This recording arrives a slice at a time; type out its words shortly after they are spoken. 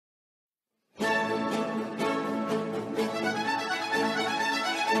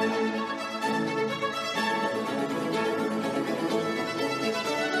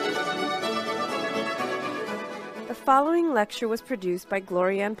following lecture was produced by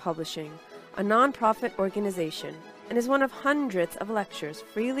Glorianne Publishing, a non-profit organization, and is one of hundreds of lectures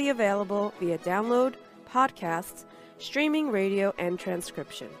freely available via download, podcasts, streaming radio, and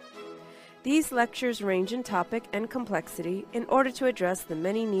transcription. These lectures range in topic and complexity in order to address the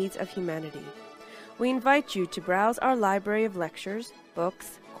many needs of humanity. We invite you to browse our library of lectures,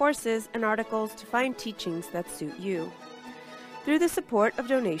 books, courses, and articles to find teachings that suit you. Through the support of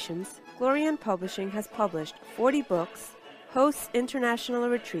donations, Glorianne Publishing has published 40 books, hosts international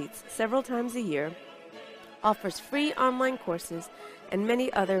retreats several times a year, offers free online courses, and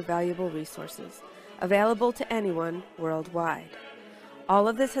many other valuable resources, available to anyone worldwide. All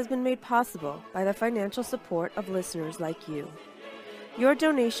of this has been made possible by the financial support of listeners like you. Your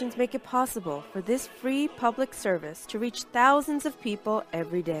donations make it possible for this free public service to reach thousands of people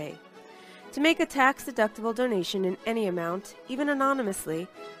every day. To make a tax-deductible donation in any amount, even anonymously,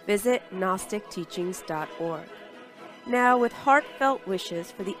 visit GnosticTeachings.org. Now, with heartfelt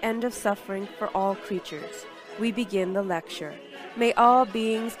wishes for the end of suffering for all creatures, we begin the lecture. May all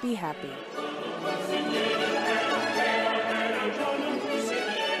beings be happy.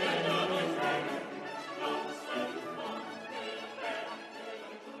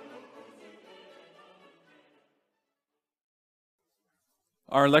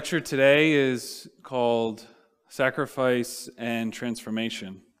 Our lecture today is called Sacrifice and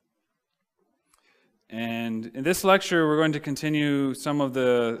Transformation. And in this lecture, we're going to continue some of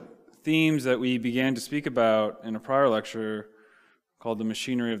the themes that we began to speak about in a prior lecture called The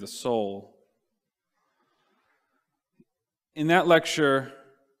Machinery of the Soul. In that lecture,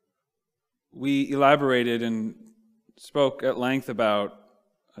 we elaborated and spoke at length about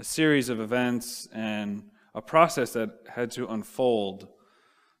a series of events and a process that had to unfold,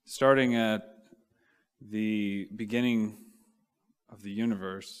 starting at the beginning of the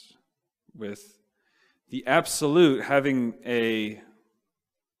universe, with the Absolute having a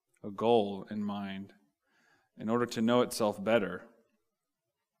goal in mind in order to know itself better,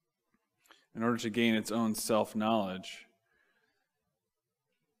 in order to gain its own self-knowledge.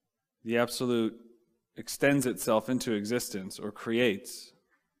 The Absolute extends itself into existence or creates.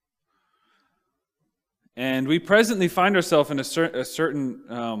 And we presently find ourselves in a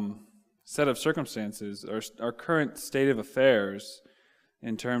certain set of circumstances, our current state of affairs,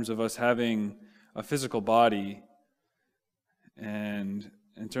 in terms of us having a physical body, and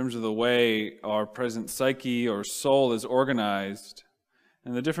in terms of the way our present psyche or soul is organized,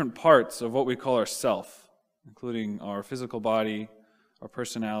 and the different parts of what we call our self, including our physical body, our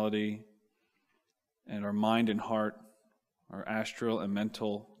personality, and our mind and heart, our astral and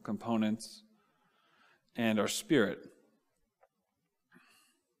mental components, and our spirit.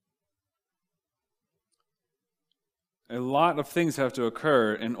 A lot of things have to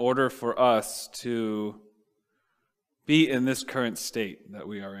occur in order for us to be in this current state that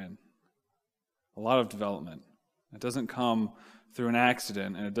we are in. A lot of development. It doesn't come through an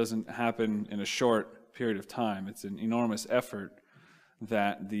accident, and it doesn't happen in a short period of time. It's an enormous effort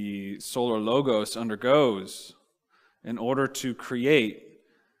that the solar logos undergoes in order to create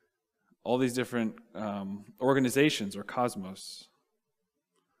all these different organizations or cosmos.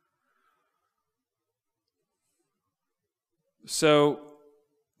 So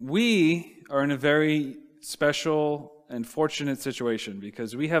we are in a very special and fortunate situation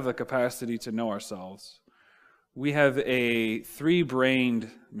because we have the capacity to know ourselves. We have a three-brained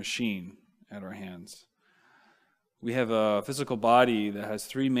machine at our hands. We have a physical body that has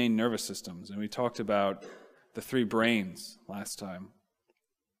three main nervous systems, and we talked about the three brains last time.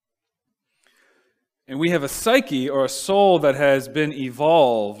 And we have a psyche or a soul that has been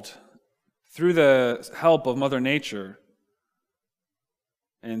evolved through the help of Mother Nature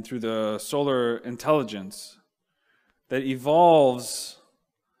and through the solar intelligence that evolves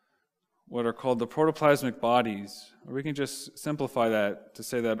what are called the protoplasmic bodies. Or we can just simplify that to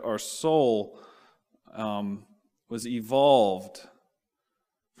say that our soul was evolved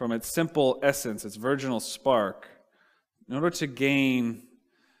from its simple essence, its virginal spark, in order to gain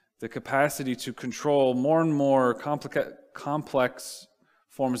the capacity to control more and more complex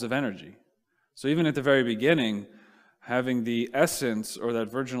forms of energy. So even at the very beginning, having the essence or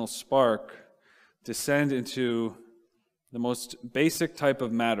that virginal spark descend into the most basic type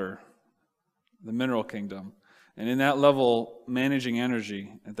of matter, the mineral kingdom, and in that level, managing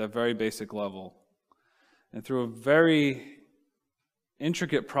energy at that very basic level. And through a very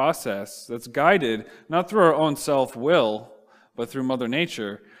intricate process that's guided not through our own self-will, but through Mother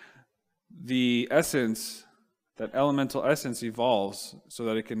Nature, the essence, that elemental essence, evolves so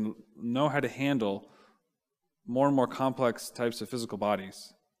that it can know how to handle more and more complex types of physical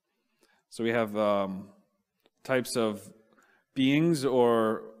bodies. So we have types of beings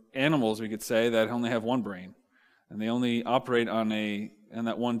or animals, we could say, that only have one brain. And they only operate on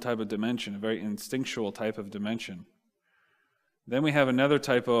that one type of dimension, a very instinctual type of dimension. Then we have another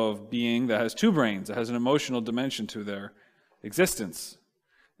type of being that has two brains, that has an emotional dimension to their existence.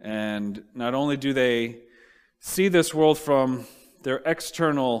 And not only do they see this world from their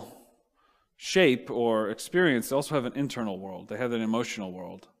external shape or experience, they also have an internal world. They have an emotional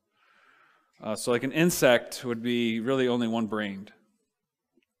world. So like an insect would be really only one-brained.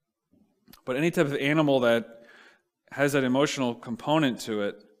 But any type of animal that has that emotional component to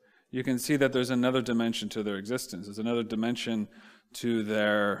it, you can see that there's another dimension to their existence. There's another dimension to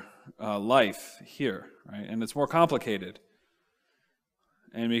their life here, right? And it's more complicated.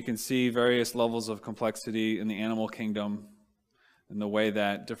 And we can see various levels of complexity in the animal kingdom and the way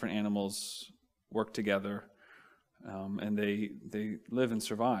that different animals work together, and they live and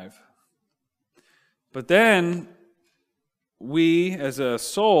survive. But then we, as a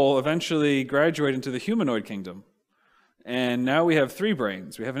soul, eventually graduate into the humanoid kingdom. And now we have three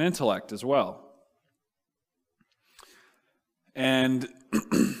brains. We have an intellect as well. And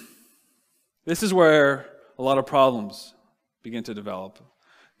this is where a lot of problems begin to develop.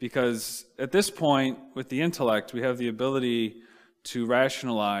 Because at this point, with the intellect, we have the ability to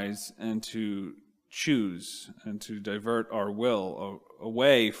rationalize and to choose and to divert our will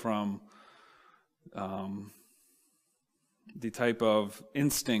away from the type of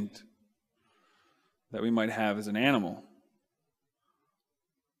instinct that we might have as an animal.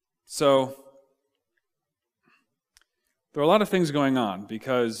 So there are a lot of things going on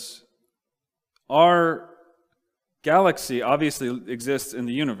because our galaxy obviously exists in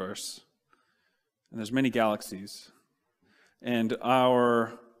the universe, and there's many galaxies. And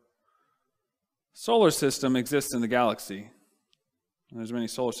our solar system exists in the galaxy, and there's many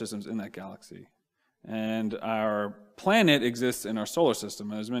solar systems in that galaxy. And our planet exists in our solar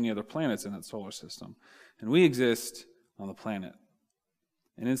system, and there's many other planets in that solar system. And we exist on the planet.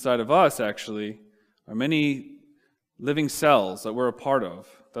 And inside of us, actually, are many living cells that we're a part of,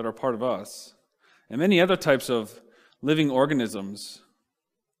 that are part of us, and many other types of living organisms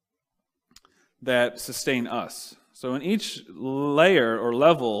that sustain us. So in each layer or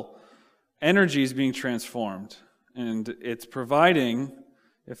level, energy is being transformed, and it's providing,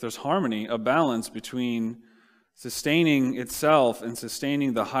 if there's harmony, a balance between sustaining itself and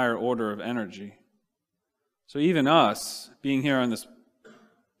sustaining the higher order of energy. So even us, being here on this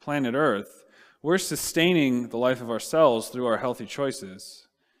planet Earth, we're sustaining the life of our cells through our healthy choices.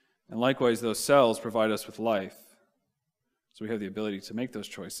 And likewise, those cells provide us with life. So we have the ability to make those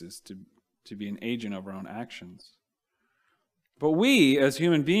choices, to be an agent of our own actions. But we, as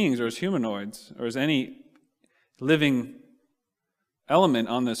human beings, or as humanoids, or as any living element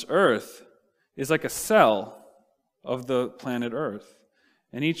on this earth, is like a cell of the planet Earth.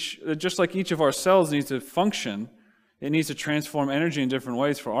 And just like each of our cells needs to function, it needs to transform energy in different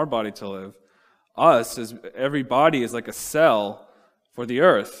ways for our body to live. Every body is like a cell for the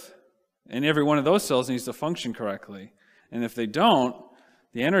earth. And every one of those cells needs to function correctly. And if they don't,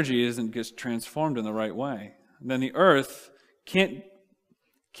 the energy gets transformed in the right way. And then the earth can't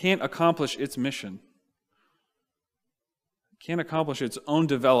accomplish its mission. It can't accomplish its own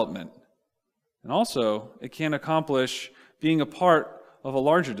development. And also, it can't accomplish being a part of a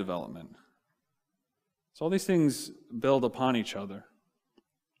larger development. So all these things build upon each other.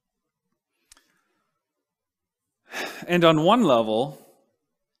 And on one level,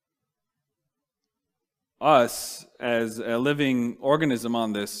 us as a living organism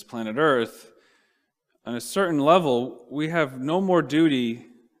on this planet Earth, on a certain level, we have no more duty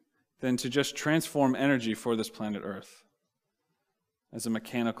than to just transform energy for this planet Earth as a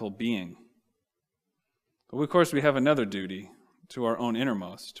mechanical being. But of course, we have another duty to our own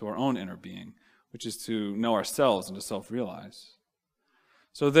innermost, to our own inner being, which is to know ourselves and to self-realize.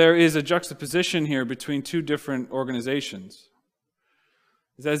 So there is a juxtaposition here between two different organizations.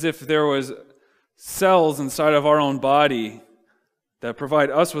 It's as if there was cells inside of our own body that provide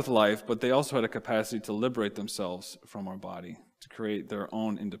us with life, but they also had a capacity to liberate themselves from our body, to create their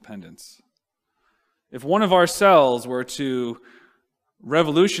own independence. If one of our cells were to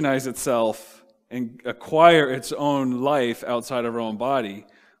revolutionize itself and acquire its own life outside of our own body,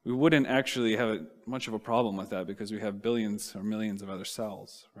 we wouldn't actually have much of a problem with that because we have billions or millions of other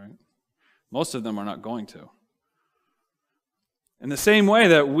cells, right? Most of them are not going to. In the same way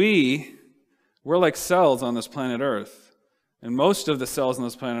that we're like cells on this planet Earth, and most of the cells on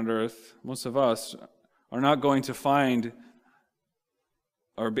this planet Earth, most of us, are not going to find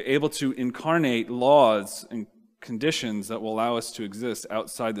or be able to incarnate laws and conditions that will allow us to exist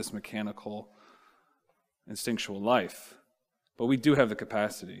outside this mechanical instinctual life, but we do have the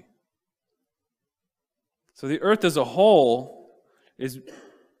capacity. So the earth as a whole is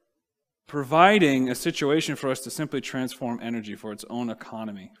providing a situation for us to simply transform energy for its own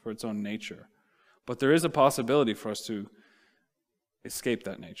economy, for its own nature. But there is a possibility for us to escape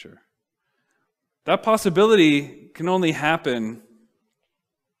that nature. That possibility can only happen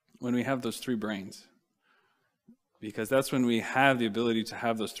when we have those three brains, because that's when we have the ability to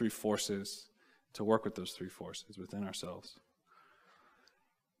have those three forces, to work with those three forces within ourselves.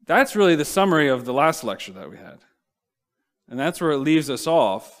 That's really the summary of the last lecture that we had. And that's where it leaves us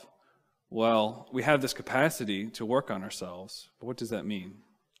off. Well, we have this capacity to work on ourselves, but what does that mean?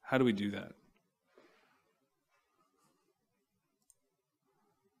 How do we do that?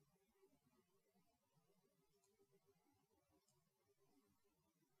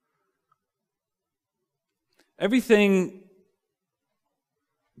 Everything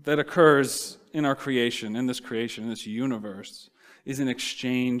that occurs in our creation, in this universe, is an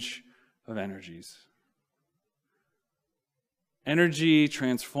exchange of energies. Energy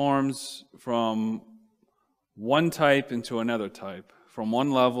transforms from one type into another type, from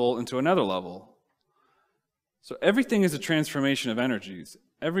one level into another level. So everything is a transformation of energies.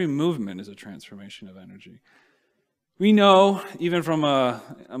 Every movement is a transformation of energy. We know, even from a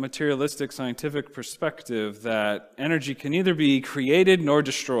materialistic scientific perspective, that energy can neither be created nor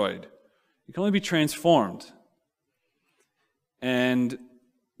destroyed. It can only be transformed. And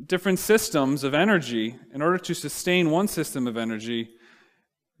different systems of energy, in order to sustain one system of energy,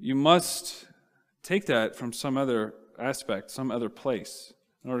 you must take that from some other aspect, some other place,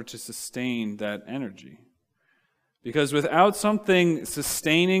 in order to sustain that energy. Because without something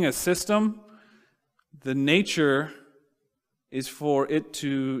sustaining a system, the nature is for it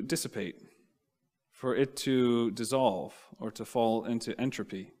to dissipate, for it to dissolve, or to fall into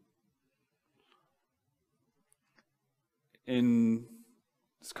entropy. In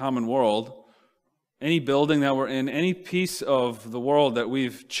this common world, any building that we're in, any piece of the world that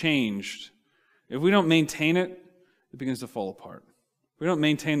we've changed, if we don't maintain it, it begins to fall apart. If we don't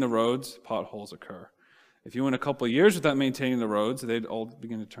maintain the roads, potholes occur. If you went a couple of years without maintaining the roads, they'd all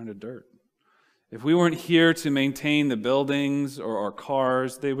begin to turn to dirt. If we weren't here to maintain the buildings or our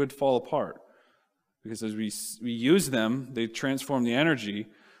cars, they would fall apart. Because as we use them, they transform the energy,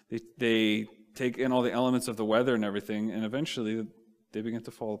 they take in all the elements of the weather and everything, and eventually they begin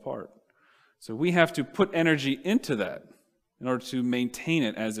to fall apart. So we have to put energy into that in order to maintain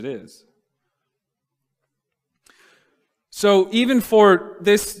it as it is. So even for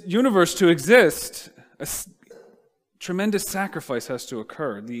this universe to exist, a tremendous sacrifice has to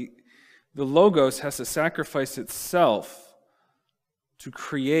occur. The Logos has to sacrifice itself to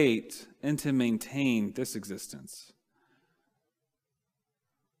create and to maintain this existence.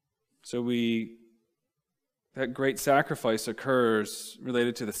 So that great sacrifice occurs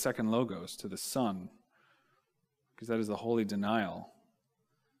related to the second Logos, to the Son, because that is the holy denial.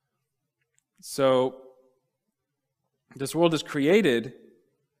 So this world is created,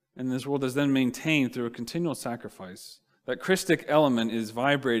 and this world is then maintained through a continual sacrifice. That Christic element is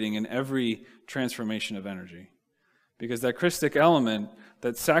vibrating in every transformation of energy. Because that Christic element,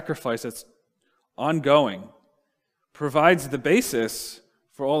 that sacrifice that's ongoing, provides the basis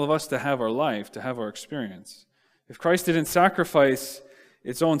for all of us to have our life, to have our experience. If Christ didn't sacrifice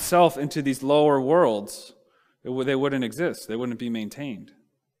its own self into these lower worlds, they wouldn't exist. They wouldn't be maintained.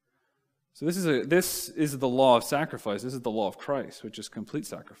 So this is the law of sacrifice. This is the law of Christ, which is complete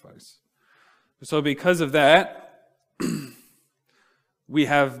sacrifice. So because of that, we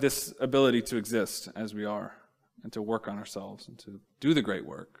have this ability to exist as we are, and to work on ourselves, and to do the great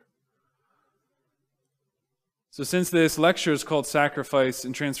work. So since this lecture is called Sacrifice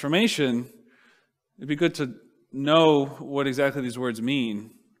and Transformation, it'd be good to know what exactly these words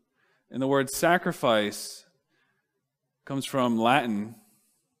mean. And the word sacrifice comes from Latin,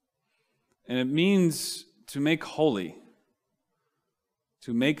 and it means to make holy,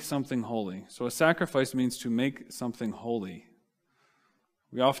 to make something holy. So a sacrifice means to make something holy.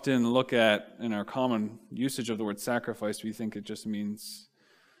 We often look at, in our common usage of the word sacrifice, we think it just means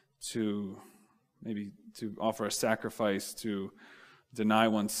to offer a sacrifice, to deny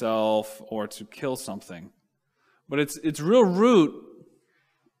oneself, or to kill something. But its real root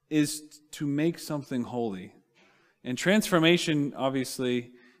is to make something holy. And transformation,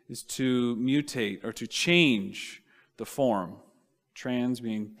 obviously, is to mutate or to change the form. Trans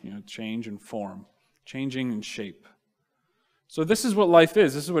being, change and form, changing in shape. So this is what life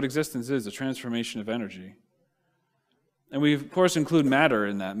is. This is what existence is, a transformation of energy. And we, of course, include matter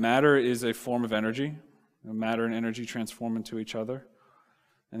in that. Matter is a form of energy. Matter and energy transform into each other.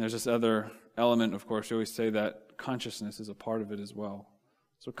 And there's this other element, of course, we always say that consciousness is a part of it as well.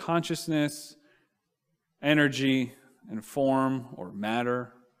 So consciousness, energy, and form or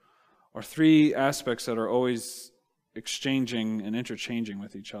matter are three aspects that are always exchanging and interchanging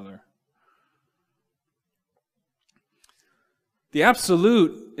with each other. The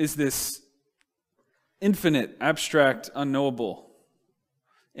absolute is this infinite, abstract, unknowable,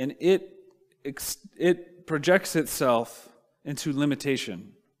 and it projects itself into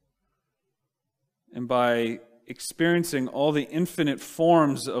limitation. And by experiencing all the infinite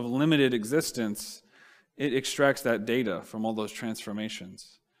forms of limited existence, it extracts that data from all those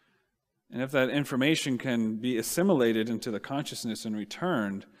transformations. And if that information can be assimilated into the consciousness and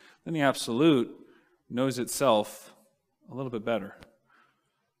returned, then the absolute knows itself a little bit better.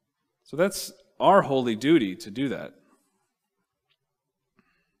 So that's our holy duty to do that.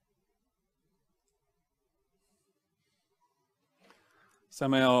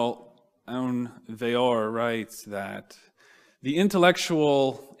 Samael Aun Weor writes that the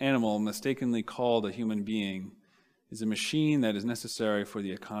intellectual animal mistakenly called a human being is a machine that is necessary for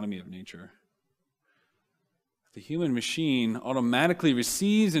the economy of nature. The human machine automatically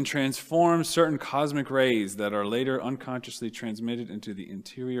receives and transforms certain cosmic rays that are later unconsciously transmitted into the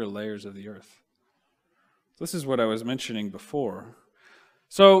interior layers of the earth. This is what I was mentioning before.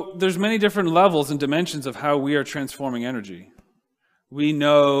 So there's many different levels and dimensions of how we are transforming energy. We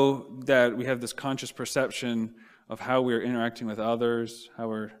know that we have this conscious perception of how we're interacting with others, how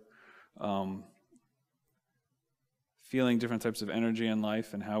we're feeling different types of energy in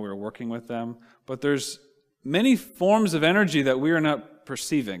life and how we're working with them. But there's many forms of energy that we are not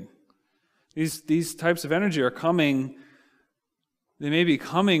perceiving. These types of energy are coming, they may be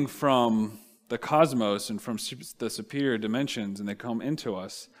coming from the cosmos and from the superior dimensions, and they come into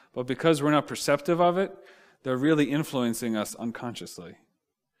us. But because we're not perceptive of it, they're really influencing us unconsciously.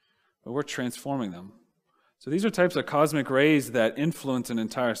 But we're transforming them. So these are types of cosmic rays that influence an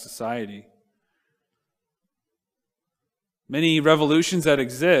entire society. Many revolutions that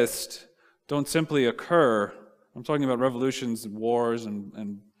exist don't simply occur. I'm talking about revolutions, wars,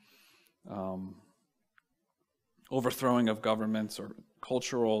 and overthrowing of governments or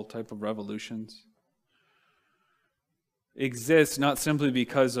cultural type of revolutions. Exist not simply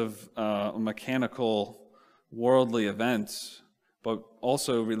because of mechanical worldly events, but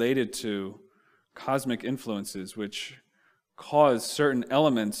also related to cosmic influences which cause certain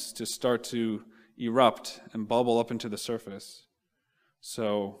elements to start to erupt and bubble up into the surface.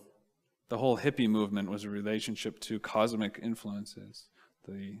 So the whole hippie movement was a relationship to cosmic influences.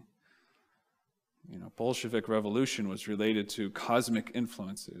 The Bolshevik Revolution was related to cosmic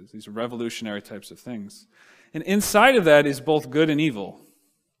influences. These are revolutionary types of things. And inside of that is both good and evil.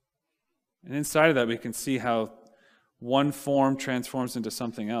 And inside of that we can see how one form transforms into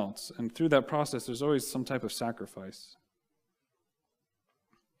something else. And through that process there's always some type of sacrifice.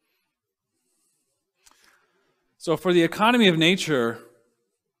 So for the economy of nature,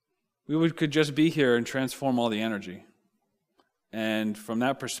 we could just be here and transform all the energy. And from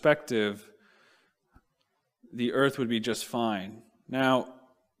that perspective, the earth would be just fine. Now,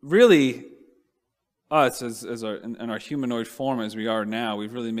 really, us in our humanoid form as we are now,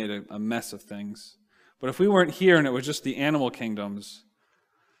 we've really made a mess of things. But if we weren't here and it was just the animal kingdoms,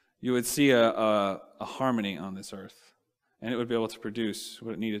 you would see a harmony on this earth, and it would be able to produce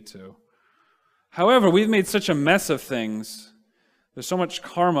what it needed to. However, we've made such a mess of things. There's so much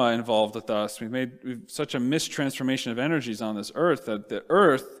karma involved with us. We've such a mistransformation of energies on this earth that the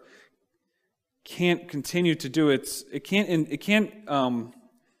earth can't continue to do it can't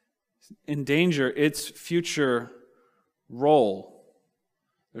endanger its future role.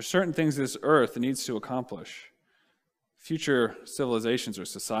 There's certain things this earth needs to accomplish. Future civilizations or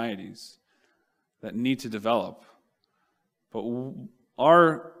societies that need to develop. But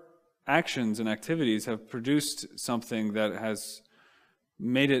our actions and activities have produced something that has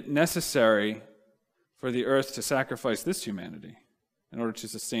made it necessary for the earth to sacrifice this humanity in order to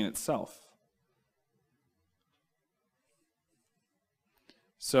sustain itself.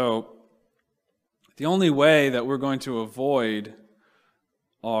 So, the only way that we're going to avoid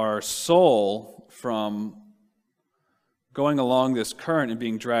our soul from going along this current and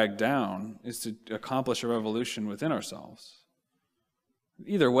being dragged down is to accomplish a revolution within ourselves.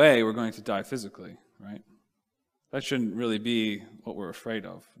 Either way, we're going to die physically, right? That shouldn't really be what we're afraid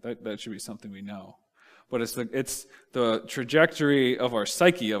of. That should be something we know. But it's the trajectory of our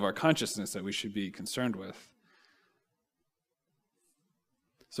psyche, of our consciousness that we should be concerned with.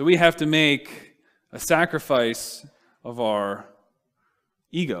 So we have to make a sacrifice of our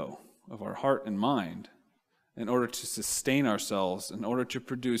ego, of our heart and mind, in order to sustain ourselves, in order to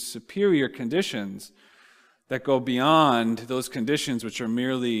produce superior conditions that go beyond those conditions which are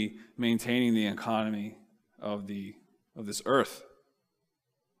merely maintaining the economy of this earth.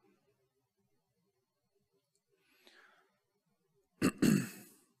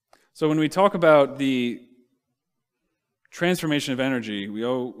 So when we talk about the transformation of energy,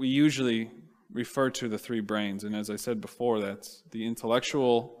 we usually refer to the three brains. And as I said before, that's the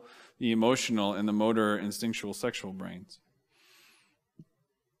intellectual, the emotional, and the motor, instinctual, sexual brains.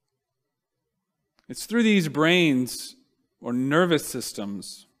 It's through these brains or nervous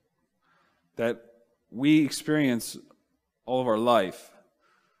systems that we experience all of our life.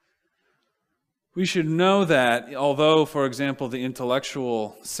 We should know that although, for example, the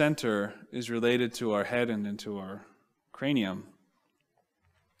intellectual center is related to our head and into our cranium,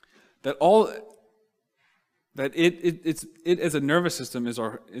 that it as a nervous system is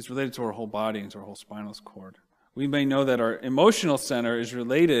related to our whole body and to our whole spinal cord. We may know that our emotional center is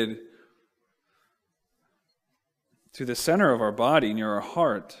related to the center of our body near our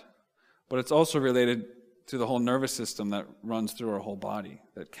heart, but it's also related to the whole nervous system that runs through our whole body,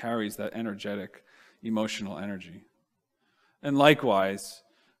 that carries that energetic, emotional energy. And likewise,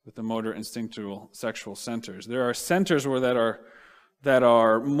 with the motor, instinctual, sexual centers. There are centers that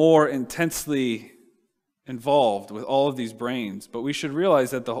are more intensely involved with all of these brains, but we should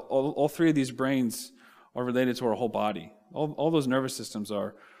realize that all three of these brains are related to our whole body. All those nervous systems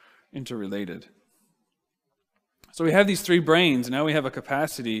are interrelated. So we have these three brains, and now we have a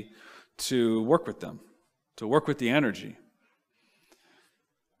capacity to work with them, to work with the energy.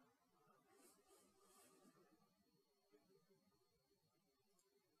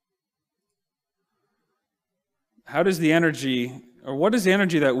 How does the energy, or what is the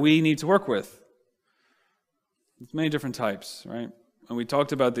energy that we need to work with? There's many different types, right? And we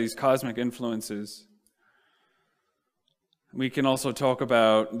talked about these cosmic influences. We can also talk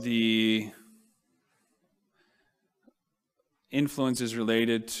about the influences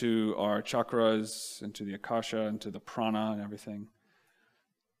related to our chakras and to the akasha and to the prana and everything.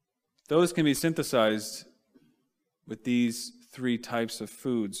 Those can be synthesized with these three types of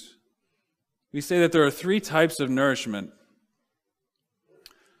foods. We say that there are three types of nourishment.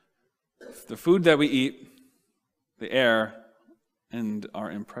 The food that we eat, the air, and our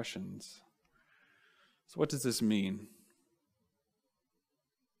impressions. So what does this mean?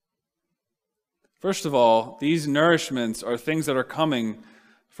 First of all, these nourishments are things that are coming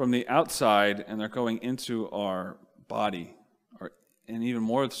from the outside and they're going into our body. And even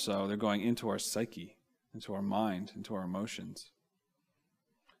more so, they're going into our psyche, into our mind, into our emotions.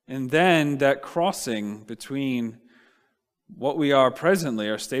 And then that crossing between what we are presently,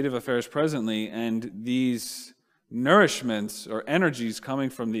 our state of affairs presently, and these nourishments or energies coming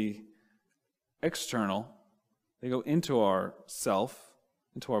from the external, they go into our self,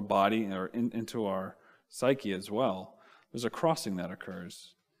 into our body, or into our psyche as well. There's a crossing that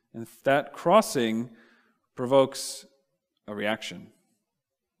occurs. And that crossing provokes a reaction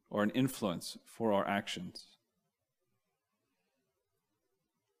or an influence for our actions.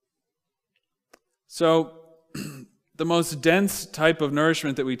 So, the most dense type of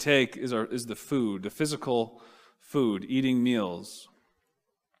nourishment that we take is the food, the physical food, eating meals.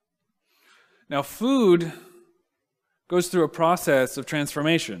 Now, food goes through a process of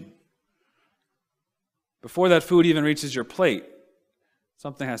transformation. Before that food even reaches your plate,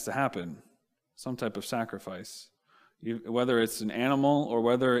 something has to happen, some type of sacrifice, whether it's an animal or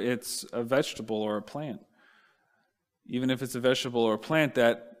whether it's a vegetable or a plant. Even if it's a vegetable or a plant,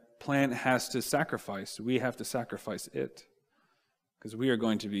 that plant has to sacrifice. We have to sacrifice it because we are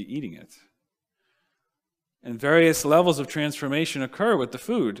going to be eating it. And various levels of transformation occur with the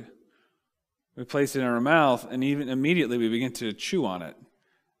food. We place it in our mouth, and even immediately we begin to chew on it.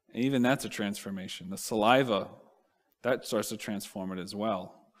 And even that's a transformation. The saliva, that starts to transform it as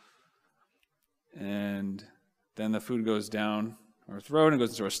well. And then the food goes down our throat and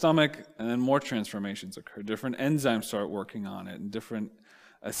goes into our stomach, and then more transformations occur. Different enzymes start working on it, and different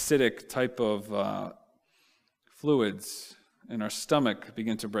acidic type of fluids in our stomach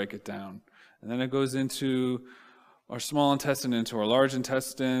begin to break it down. And then it goes into our small intestine, into our large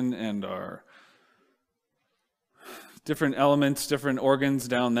intestine, and our different elements, different organs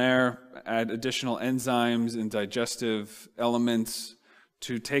down there, add additional enzymes and digestive elements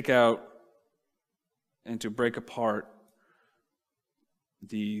to take out and to break apart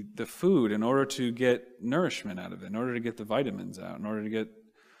the food in order to get nourishment out of it, in order to get the vitamins out, in order to get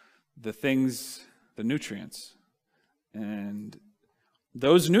the things, the nutrients. And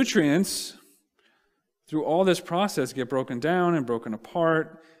those nutrients, through all this process, get broken down and broken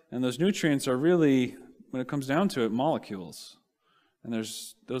apart, and those nutrients are really when it comes down to it, molecules. And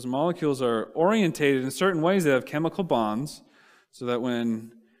those molecules are orientated in certain ways that have chemical bonds, so that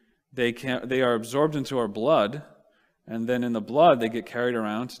when they are absorbed into our blood, and then in the blood they get carried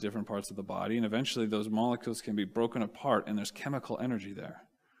around to different parts of the body, and eventually those molecules can be broken apart, and there's chemical energy there.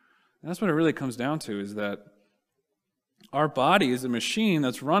 And that's what it really comes down to, is that our body is a machine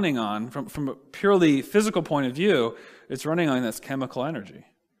that's running on, from a purely physical point of view, it's running on this chemical energy.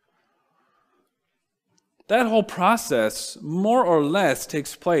 That whole process, more or less,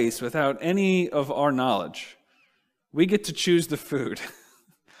 takes place without any of our knowledge. We get to choose the food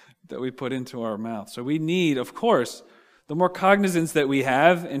that we put into our mouth. So we need, of course, the more cognizance that we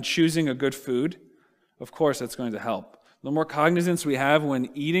have in choosing a good food, of course that's going to help. The more cognizance we have when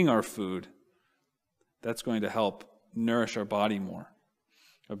eating our food, that's going to help nourish our body more.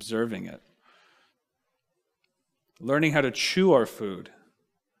 Observing it. Learning how to chew our food,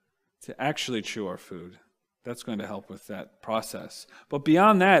 to actually chew our food. That's going to help with that process. But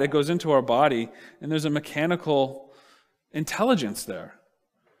beyond that, it goes into our body, and there's a mechanical intelligence there.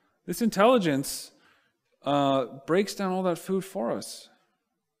 This intelligence breaks down all that food for us.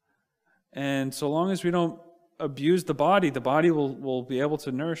 And so long as we don't abuse the body will be able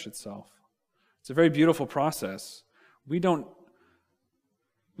to nourish itself. It's a very beautiful process. We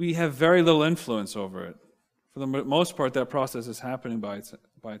have very little influence over it. For the most part, that process is happening by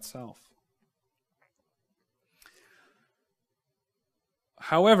itself.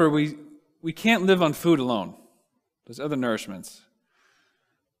 However, we can't live on food alone. There's other nourishments.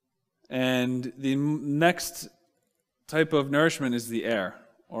 And the next type of nourishment is the air,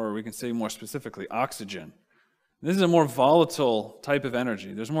 or we can say more specifically, oxygen. This is a more volatile type of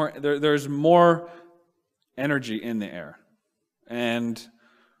energy. There's more energy in the air. And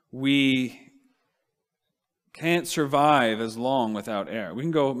we can't survive as long without air. We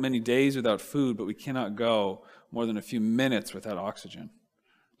can go many days without food, but we cannot go more than a few minutes without oxygen.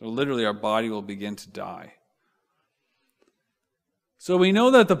 Literally, our body will begin to die. So we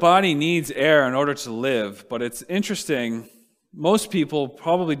know that the body needs air in order to live, but it's interesting, most people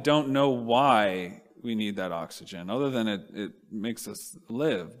probably don't know why we need that oxygen, other than it makes us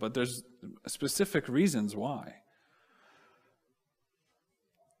live, but there's specific reasons why.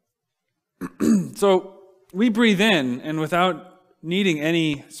 So we breathe in, and without needing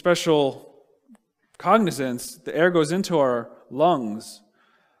any special cognizance, the air goes into our lungs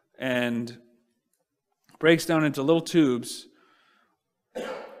and breaks down into little tubes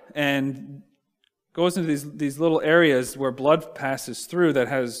and goes into these little areas where blood passes through that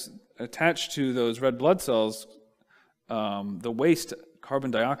has attached to those red blood cells the waste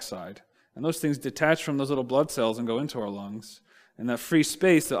carbon dioxide. And those things detach from those little blood cells and go into our lungs. And that free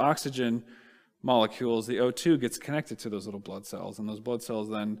space, the oxygen molecules, the O2, gets connected to those little blood cells. And those blood cells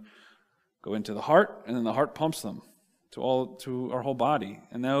then go into the heart, and then the heart pumps them to our whole body.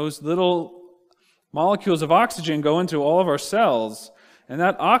 And those little molecules of oxygen go into all of our cells, and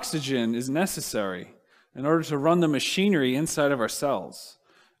that oxygen is necessary in order to run the machinery inside of our cells.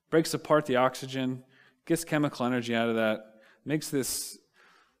 Breaks apart the oxygen, gets chemical energy out of that, makes this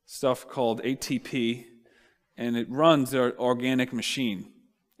stuff called ATP, and it runs our organic machine.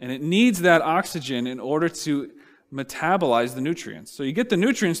 And it needs that oxygen in order to metabolize the nutrients. So you get the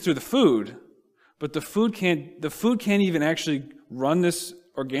nutrients through the food, but the food can't even actually run this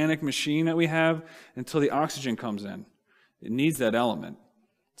organic machine that we have until the oxygen comes in. It needs that element.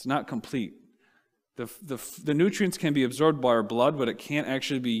 It's not complete. The nutrients can be absorbed by our blood, but it can't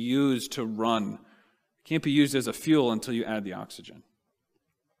actually be used to run. It can't be used as a fuel until you add the oxygen.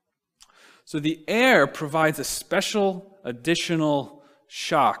 So the air provides a special additional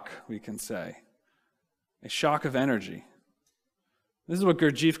shock, we can say. A shock of energy. This is what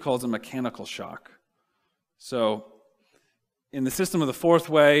Gurdjieff calls a mechanical shock. So, in the system of the fourth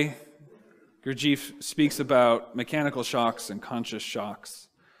way, Gurdjieff speaks about mechanical shocks and conscious shocks.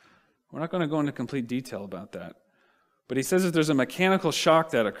 We're not going to go into complete detail about that. But he says that there's a mechanical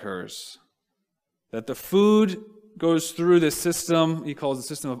shock that occurs. That the food goes through this system, he calls it a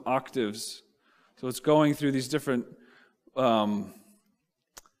system of octaves. So it's going through these different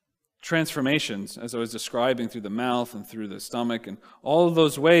transformations, as I was describing, through the mouth and through the stomach, and all of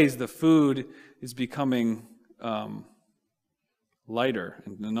those ways the food is becoming lighter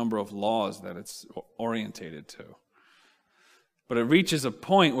in the number of laws that it's orientated to. But it reaches a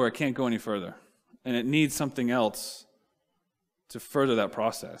point where it can't go any further, and it needs something else to further that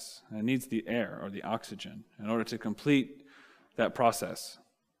process. And it needs the air or the oxygen in order to complete that process.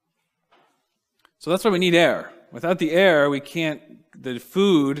 So that's why we need air. Without the air, the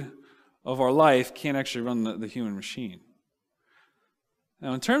food of our life can't actually run the human machine.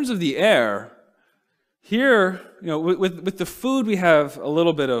 Now, in terms of the air, Here, with the food, we have a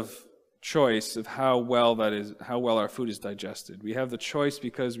little bit of choice of how well our food is digested. We have the choice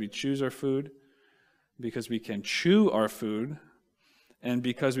because we choose our food, because we can chew our food, and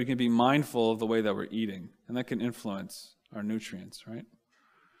because we can be mindful of the way that we're eating. And that can influence our nutrients, right?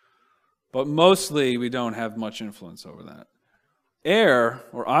 But mostly, we don't have much influence over that. Air,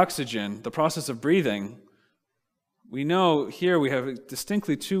 or oxygen, the process of breathing, we know here we have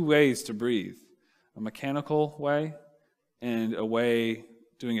distinctly two ways to breathe. A mechanical way and a way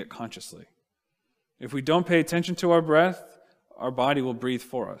doing it consciously. If we don't pay attention to our breath, our body will breathe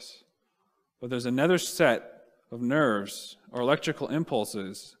for us. But there's another set of nerves or electrical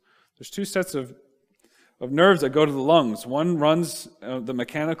impulses. There's two sets of nerves that go to the lungs. One runs the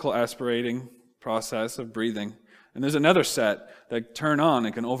mechanical aspirating process of breathing, and there's another set that turn on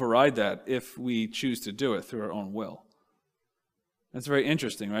and can override that if we choose to do it through our own will. That's very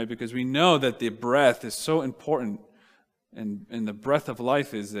interesting, right? Because we know that the breath is so important, and the breath of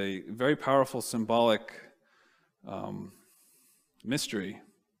life is a very powerful symbolic mystery,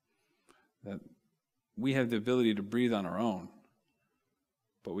 that we have the ability to breathe on our own.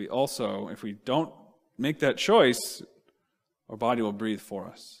 But we also, if we don't make that choice, our body will breathe for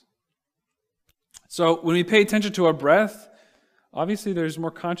us. So when we pay attention to our breath, obviously there's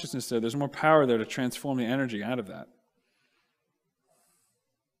more consciousness there, there's more power there to transform the energy out of that.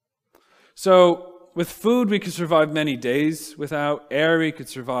 So with food, we could survive many days without. Air, we could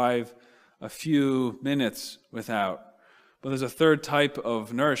survive a few minutes without. But there's a third type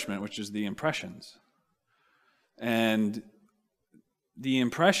of nourishment, which is the impressions. And the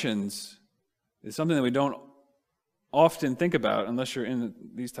impressions is something that we don't often think about unless you're in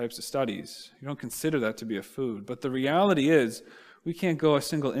these types of studies. You don't consider that to be a food. But the reality is, we can't go a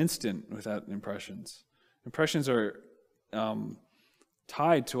single instant without impressions. Impressions are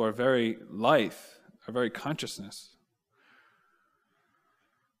tied to our very life, our very consciousness.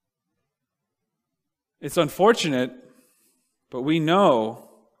 It's unfortunate, but we know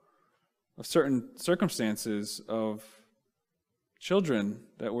of certain circumstances of children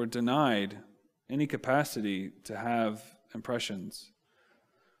that were denied any capacity to have impressions,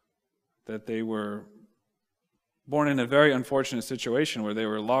 that they were born in a very unfortunate situation where they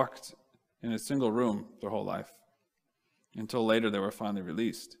were locked in a single room their whole life, until later they were finally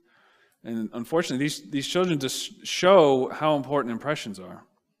released. And unfortunately, these children just show how important impressions are.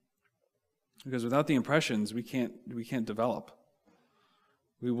 Because without the impressions, we can't develop.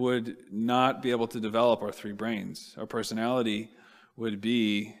 We would not be able to develop our three brains. Our personality would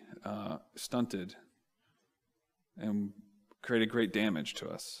be stunted and create a great damage to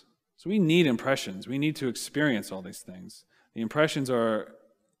us. So we need impressions. We need to experience all these things. The impressions are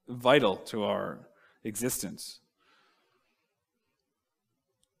vital to our existence.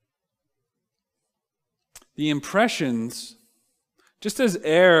 The impressions, just as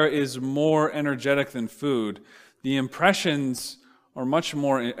air is more energetic than food, the impressions are much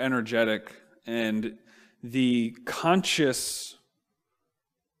more energetic, and the conscious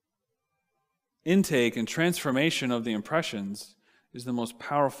intake and transformation of the impressions is the most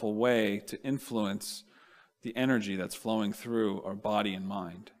powerful way to influence the energy that's flowing through our body and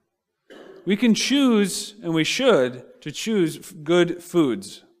mind. We can choose, and we should, to choose good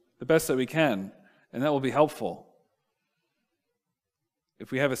foods, the best that we can, and that will be helpful.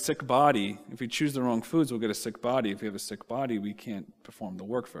 If we have a sick body, if we choose the wrong foods, we'll get a sick body. If we have a sick body, we can't perform the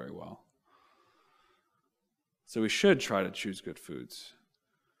work very well. So we should try to choose good foods.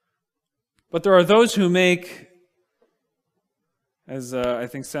 But there are those who make, as I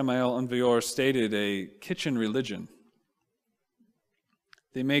think Samael Unvior stated, a kitchen religion.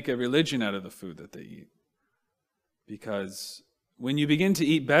 They make a religion out of the food that they eat. Because when you begin to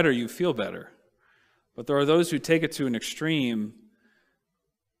eat better, you feel better. But there are those who take it to an extreme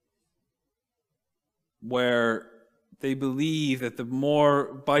where they believe that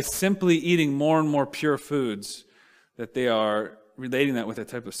by simply eating more and more pure foods, that they are relating that with a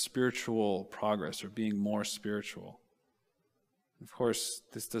type of spiritual progress or being more spiritual. Of course,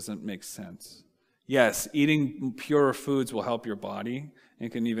 this doesn't make sense. Yes, eating purer foods will help your body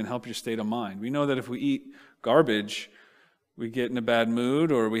and can even help your state of mind. We know that if we eat garbage, we get in a bad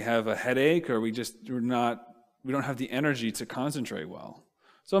mood, or we have a headache, or we don't have the energy to concentrate well.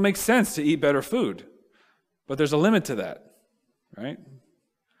 So it makes sense to eat better food. But there's a limit to that, right?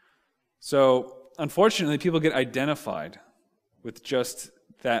 So, unfortunately, people get identified with just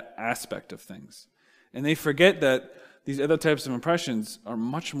that aspect of things. And they forget that these other types of impressions are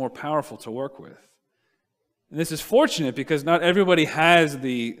much more powerful to work with. And this is fortunate because not everybody has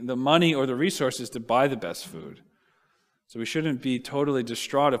the money or the resources to buy the best food. So we shouldn't be totally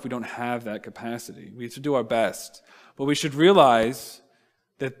distraught if we don't have that capacity. We have to do our best. But we should realize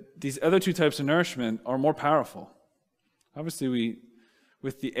that these other two types of nourishment are more powerful. Obviously,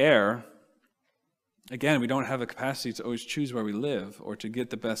 with the air, again, we don't have the capacity to always choose where we live or to get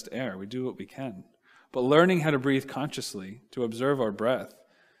the best air. We do what we can. But learning how to breathe consciously, to observe our breath,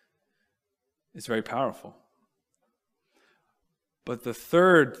 is very powerful. But the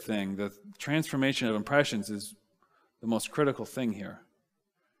third thing, the transformation of impressions, is the most critical thing here.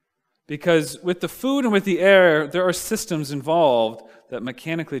 Because with the food and with the air, there are systems involved that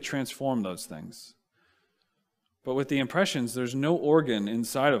mechanically transform those things. But with the impressions, there's no organ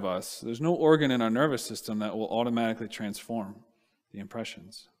inside of us, there's no organ in our nervous system that will automatically transform the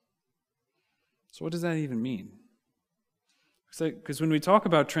impressions. So what does that even mean? Because when we talk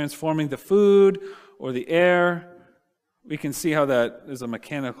about transforming the food or the air, we can see how that is how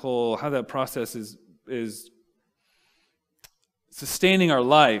that process is sustaining our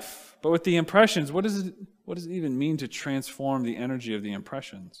life. But with the impressions, what does it even mean to transform the energy of the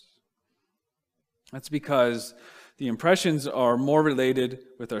impressions? That's because the impressions are more related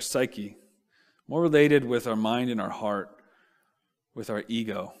with our psyche, more related with our mind and our heart, with our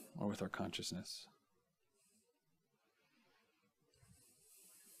ego, or with our consciousness.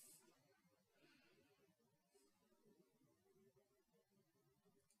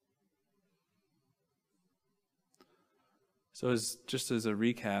 So just as a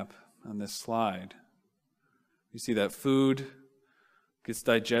recap on this slide, you see that food gets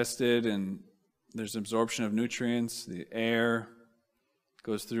digested and there's absorption of nutrients. The air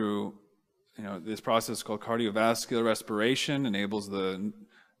goes through, this process called cardiovascular respiration, enables the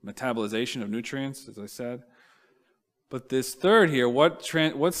metabolization of nutrients, as I said. But this third here, what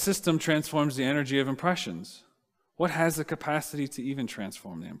system transforms the energy of impressions? What has the capacity to even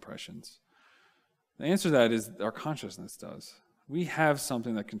transform the impressions? The answer to that is our consciousness does. We have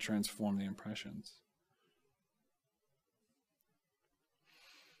something that can transform the impressions.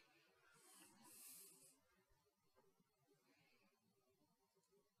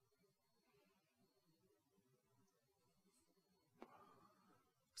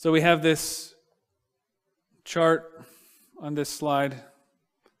 So we have this chart on this slide.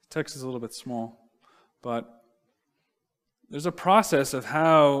 The text is a little bit small, but there's a process of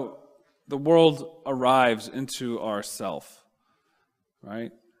how the world arrives into our self,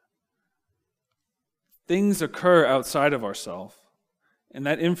 right? Things occur outside of ourself, and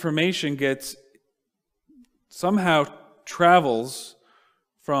that information somehow travels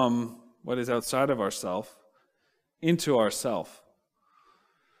from what is outside of ourself into ourself.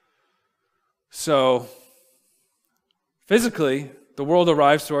 So, physically, the world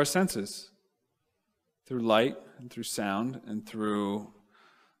arrives through our senses, through light and through sound and through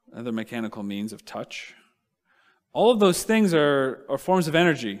other mechanical means of touch. All of those things are forms of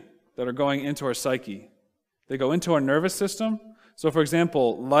energy that are going into our psyche. They go into our nervous system. So, for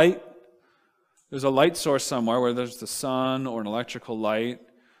example, light, there's a light source somewhere where there's the sun or an electrical light.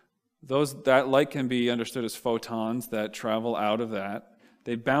 That light can be understood as photons that travel out of that.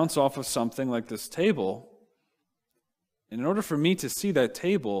 They bounce off of something like this table. And in order for me to see that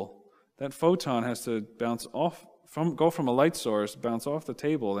table, that photon has to go from a light source, bounce off the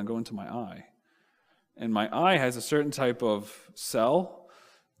table, and go into my eye. And my eye has a certain type of cell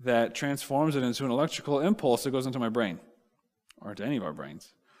that transforms it into an electrical impulse that goes into my brain, or into any of our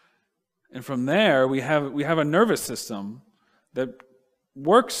brains. And from there, we have a nervous system that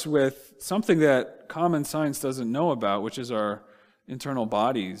works with something that common science doesn't know about, which is our internal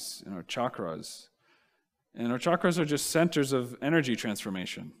bodies and our chakras. And our chakras are just centers of energy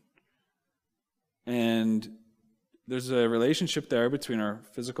transformation. And there's a relationship there between our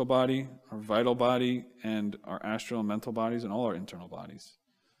physical body, our vital body, and our astral and mental bodies, and all our internal bodies.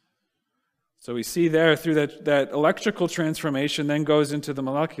 So we see there through that electrical transformation then goes into the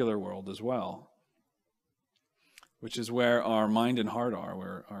molecular world as well, which is where our mind and heart are,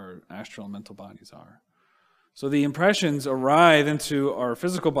 where our astral and mental bodies are. So the impressions arrive into our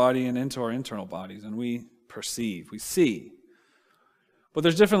physical body and into our internal bodies, and we perceive, we see. But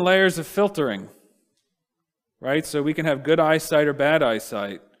there's different layers of filtering, right? So we can have good eyesight or bad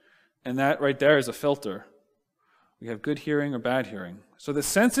eyesight, and that right there is a filter. We have good hearing or bad hearing. So the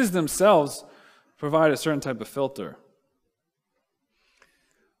senses themselves provide a certain type of filter.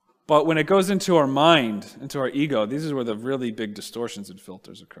 But when it goes into our mind, into our ego, these is where the really big distortions and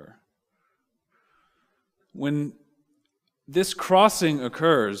filters occur. When this crossing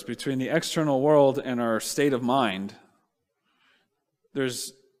occurs between the external world and our state of mind,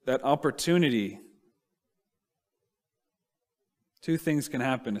 there's that opportunity. Two things can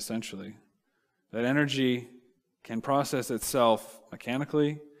happen, essentially. That energy can process itself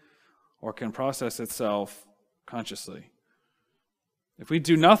mechanically or can process itself consciously. If we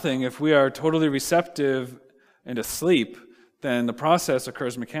do nothing, if we are totally receptive and asleep, then the process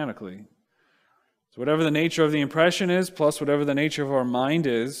occurs mechanically. So whatever the nature of the impression is, plus whatever the nature of our mind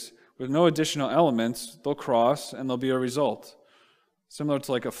is, with no additional elements, they'll cross and there'll be a result. Similar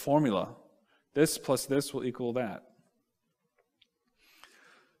to like a formula. This plus this will equal that.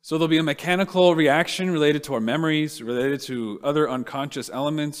 So there'll be a mechanical reaction related to our memories, related to other unconscious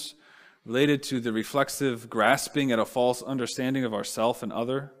elements, related to the reflexive grasping at a false understanding of ourself and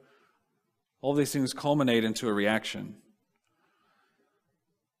other. All these things culminate into a reaction.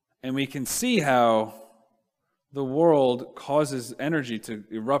 And we can see how the world causes energy to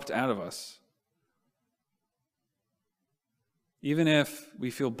erupt out of us. Even if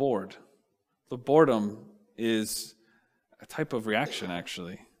we feel bored. The boredom is a type of reaction,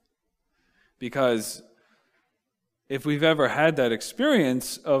 actually. Because if we've ever had that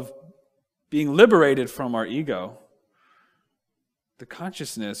experience of being liberated from our ego, the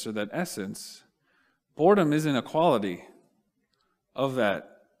consciousness or that essence, boredom isn't a quality of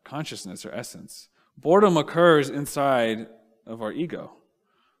that consciousness or essence. Boredom occurs inside of our ego.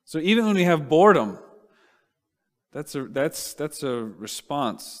 So even when we have boredom, that's a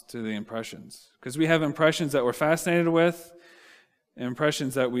response to the impressions. Because we have impressions that we're fascinated with,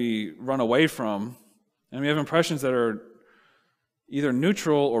 impressions that we run away from, and we have impressions that are either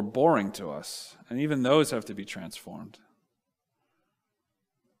neutral or boring to us. And even those have to be transformed.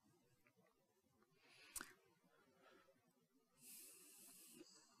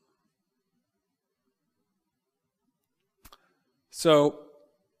 So,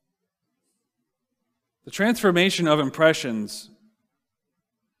 the transformation of impressions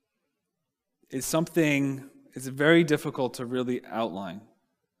is something, it's very difficult to really outline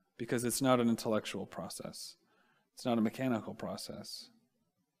because it's not an intellectual process. It's not a mechanical process.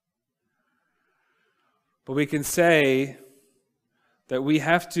 But we can say that we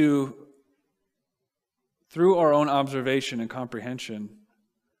have to, through our own observation and comprehension,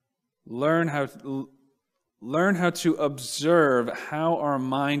 learn how to observe how our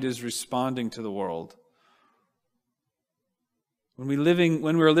mind is responding to the world. When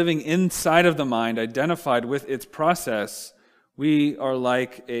we're living inside of the mind, identified with its process, we are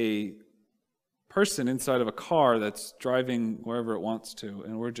like a person inside of a car that's driving wherever it wants to,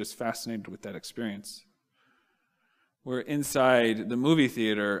 and we're just fascinated with that experience. We're inside the movie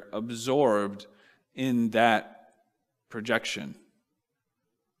theater, absorbed in that projection.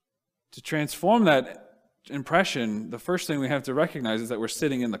 To transform that impression, the first thing we have to recognize is that we're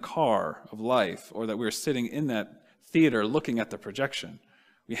sitting in the car of life, or that we're sitting in that theater looking at the projection.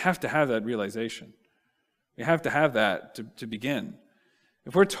 We have to have that realization. We have to have that to begin.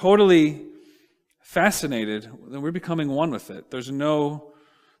 If we're totally fascinated, then we're becoming one with it. There's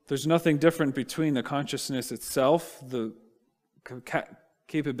nothing different between the consciousness itself, the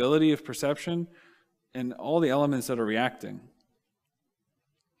capability of perception, and all the elements that are reacting.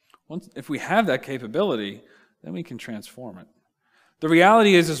 If we have that capability, then we can transform it. The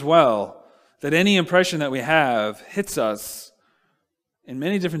reality is as well that any impression that we have hits us in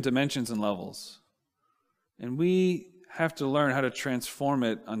many different dimensions and levels. And we have to learn how to transform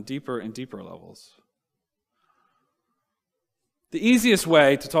it on deeper and deeper levels. The easiest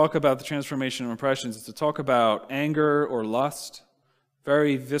way to talk about the transformation of impressions is to talk about anger or lust,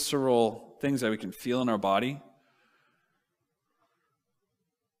 very visceral things that we can feel in our body.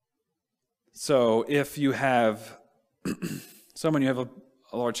 So if you have someone you have a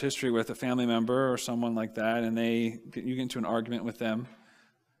large history with, a family member or someone like that, and you get into an argument with them,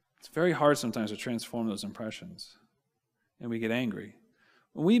 it's very hard sometimes to transform those impressions. And we get angry.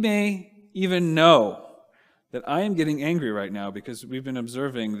 We may even know that I am getting angry right now because we've been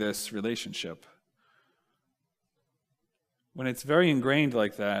observing this relationship. When it's very ingrained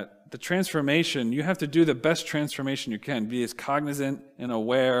like that, the transformation, you have to do the best transformation you can. Be as cognizant and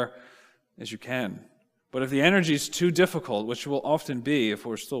aware as you can. But if the energy is too difficult, which will often be if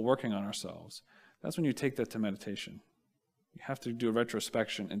we're still working on ourselves, that's when you take that to meditation. You have to do a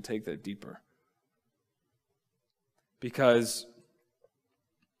retrospection and take that deeper. Because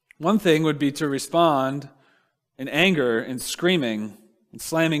one thing would be to respond in anger and screaming and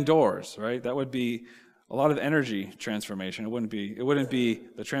slamming doors, right? That would be a lot of energy transformation. It wouldn't be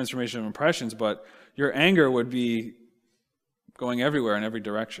the transformation of impressions, but your anger would be going everywhere in every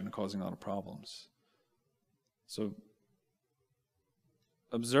direction, causing a lot of problems. So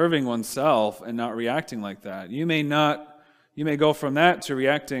observing oneself and not reacting like that. You may go from that to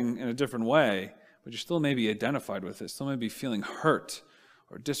reacting in a different way, but you still may be identified with it, still may be feeling hurt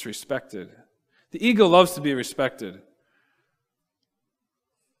or disrespected. The ego loves to be respected.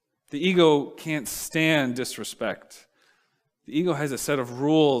 The ego can't stand disrespect. The ego has a set of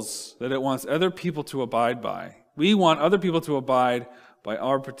rules that it wants other people to abide by. We want other people to abide by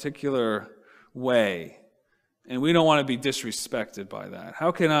our particular way, and we don't want to be disrespected by that.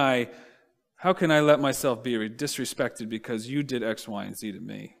 How can I let myself be disrespected because you did X, Y, and Z to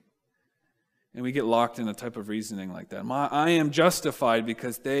me? And we get locked in a type of reasoning like that. I am justified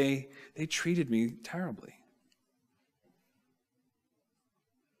because they treated me terribly.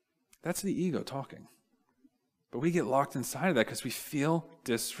 That's the ego talking. But we get locked inside of that because we feel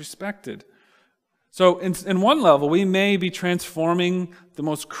disrespected. So in one level, we may be transforming the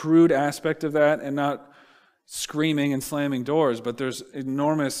most crude aspect of that and not screaming and slamming doors, but there's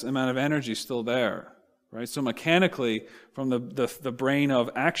enormous amount of energy still there. Right? So mechanically, from the brain of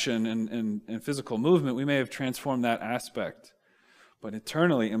action and physical movement, we may have transformed that aspect. But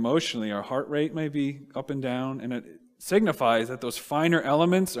internally, emotionally, our heart rate may be up and down, and it signifies that those finer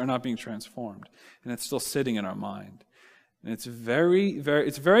elements are not being transformed, and it's still sitting in our mind. And it's very,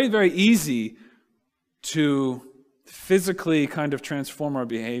 very easy to physically kind of transform our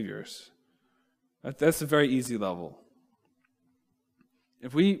behaviors. That's a very easy level.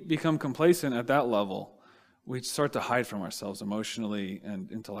 If we become complacent at that level, we start to hide from ourselves emotionally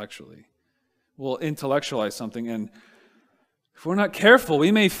and intellectually. We'll intellectualize something, and if we're not careful,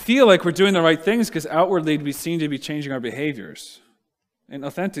 we may feel like we're doing the right things because outwardly we seem to be changing our behaviors. And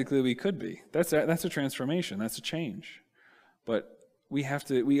authentically we could be. That's a transformation. That's a change. But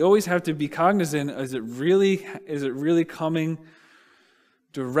we always have to be cognizant, is it really coming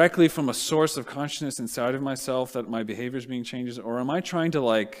directly from a source of consciousness inside of myself that my behavior is being changed, or am I trying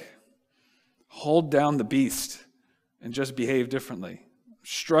to hold down the beast and just behave differently?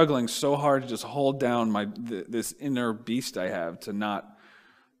 Struggling so hard to just hold down this inner beast I have to not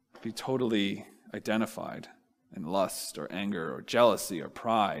be totally identified in lust or anger or jealousy or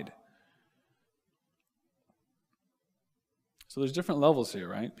pride. So there's different levels here,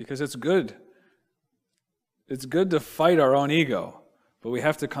 right? Because it's good. It's good to fight our own ego, but we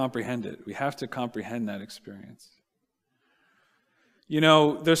have to comprehend it. We have to comprehend that experience.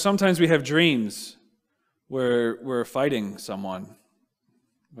 There's sometimes we have dreams where we're fighting someone,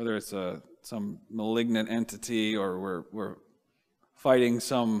 whether it's some malignant entity or we're fighting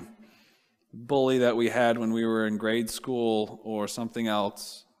some bully that we had when we were in grade school or something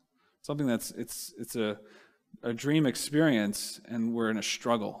else. Something it's a dream experience, and we're in a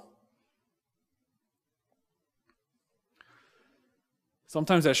struggle.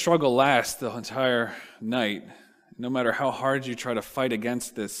 Sometimes that struggle lasts the entire night. No matter how hard you try to fight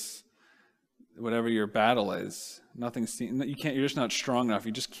against this, whatever your battle is, you're just not strong enough.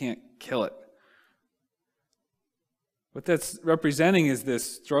 You just can't kill it. What that's representing is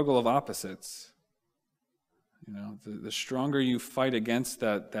this struggle of opposites. The stronger you fight against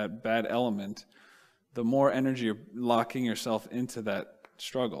that bad element, the more energy you're locking yourself into that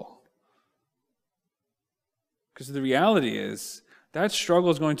struggle. Because the reality is, that struggle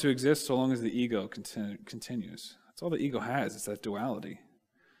is going to exist so long as the ego continues. That's all the ego has, is that duality.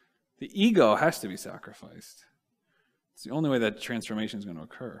 The ego has to be sacrificed. It's the only way that transformation is going to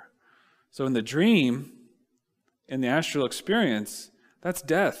occur. So in the dream, in the astral experience, that's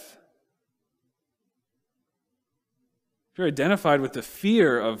death. If you're identified with the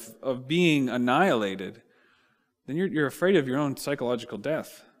fear of being annihilated, then you're afraid of your own psychological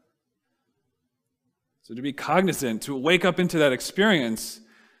death. So to be cognizant, to wake up into that experience,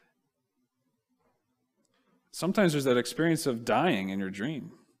 sometimes there's that experience of dying in your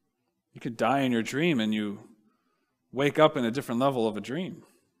dream. You could die in your dream and you wake up in a different level of a dream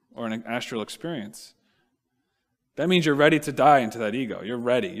or an astral experience. That means you're ready to die into that ego. You're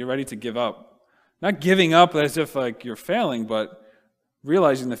ready. You're ready to give up. Not giving up as if you're failing, but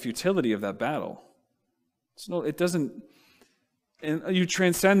realizing the futility of that battle. And you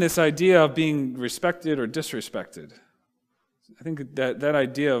transcend this idea of being respected or disrespected. I think that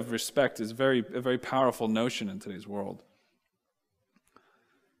idea of respect is a very powerful notion in today's world.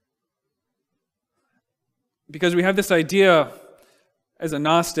 Because we have this idea, as a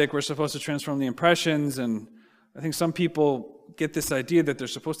Gnostic, we're supposed to transform the impressions, and I think some people get this idea that they're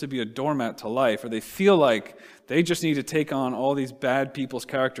supposed to be a doormat to life, or they feel like they just need to take on all these bad people's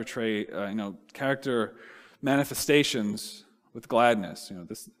character manifestations with gladness.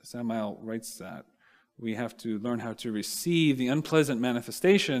 Samael writes that. We have to learn how to receive the unpleasant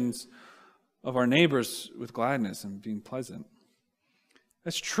manifestations of our neighbors with gladness and being pleasant.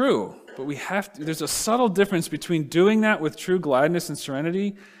 That's true, but there's a subtle difference between doing that with true gladness and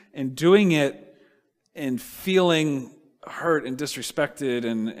serenity and doing it and feeling hurt and disrespected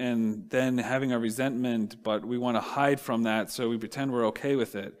and then having a resentment, but we want to hide from that, so we pretend we're okay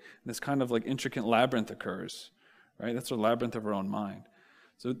with it. And this kind of like intricate labyrinth occurs, right? That's a labyrinth of our own mind.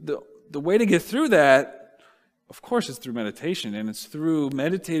 So the way to get through that, of course, is through meditation, and it's through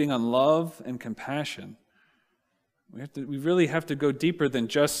meditating on love and compassion. We really have to go deeper than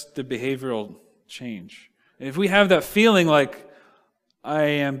just the behavioral change. If we have that feeling like I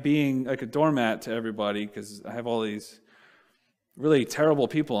am being like a doormat to everybody because I have all these really terrible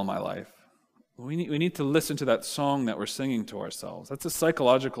people in my life, we need to listen to that song that we're singing to ourselves. That's a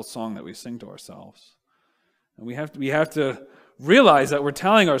psychological song that we sing to ourselves. And we have to realize that we're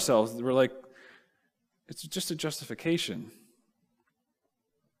telling ourselves that we're like, it's just a justification.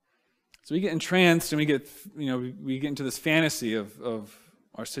 So we get entranced and we get into this fantasy of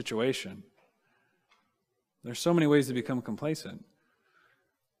our situation. There's so many ways to become complacent.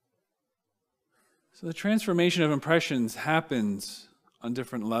 So the transformation of impressions happens on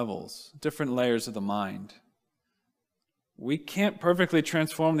different levels, different layers of the mind. We can't perfectly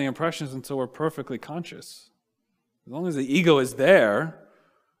transform the impressions until we're perfectly conscious. As long as the ego is there,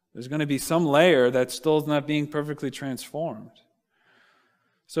 there's going to be some layer that still is not being perfectly transformed.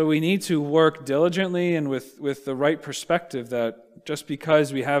 So we need to work diligently and with the right perspective that just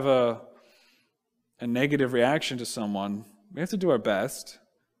because we have a negative reaction to someone, we have to do our best,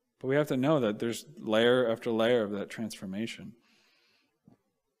 but we have to know that there's layer after layer of that transformation.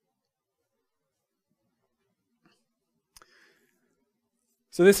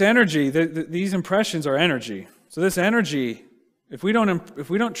 So this energy, these impressions are energy. So this energy, if we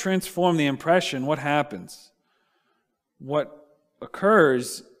don't transform the impression, what happens? What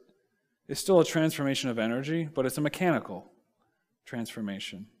occurs is still a transformation of energy, but it's a mechanical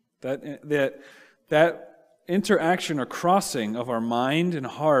transformation. That interaction or crossing of our mind and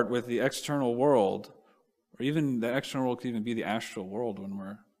heart with the external world, or even the external world could even be the astral world when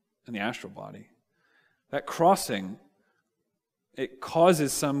we're in the astral body. That crossing, it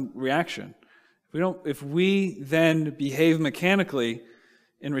causes some reaction. If we then behave mechanically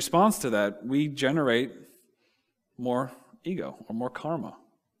in response to that, we generate more ego or more karma.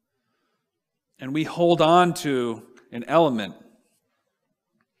 And we hold on to an element.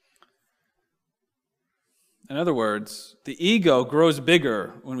 In other words, the ego grows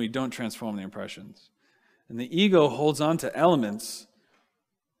bigger when we don't transform the impressions. And the ego holds on to elements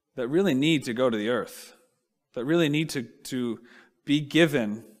that really need to go to the earth, that really need to be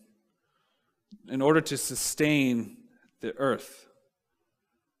given in order to sustain the earth.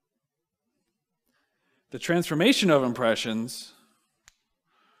 The transformation of impressions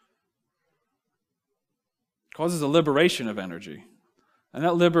causes a liberation of energy. And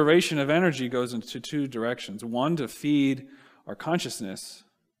that liberation of energy goes into two directions. One, to feed our consciousness.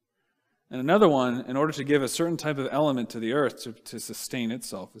 And another one, in order to give a certain type of element to the earth to sustain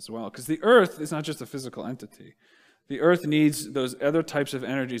itself as well. Because the earth is not just a physical entity. The earth needs those other types of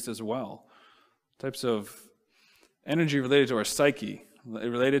energies as well. Types of energy related to our psyche,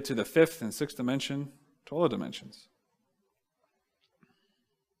 related to the fifth and sixth dimension, to all the dimensions.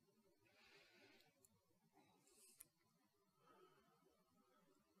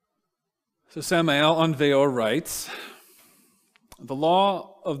 So Samael Onveo writes, the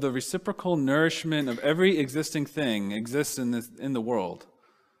law of the reciprocal nourishment of every existing thing exists in the world.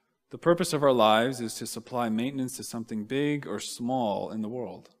 The purpose of our lives is to supply maintenance to something big or small in the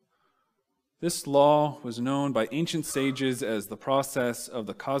world. This law was known by ancient sages as the process of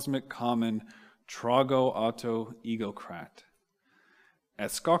the cosmic common trago auto egocrat.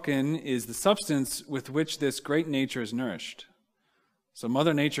 Askokin is the substance with which this great nature is nourished. So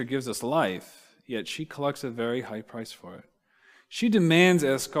Mother Nature gives us life, yet she collects a very high price for it. She demands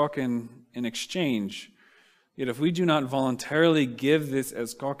Askokin in exchange, yet if we do not voluntarily give this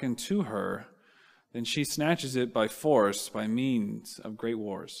Askokin to her, then she snatches it by force by means of great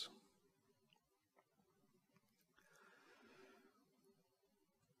wars.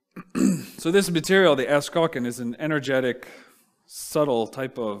 So this material, the Askokin, is an energetic, subtle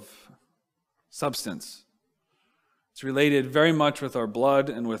type of substance. It's related very much with our blood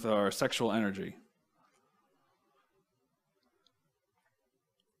and with our sexual energy.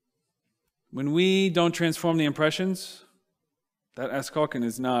 When we don't transform the impressions, that Askokin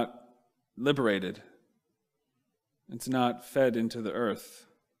is not liberated. It's not fed into the earth.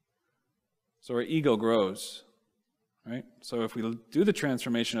 So our ego grows. Right? So if we do the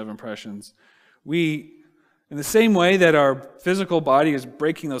transformation of impressions, in the same way that our physical body is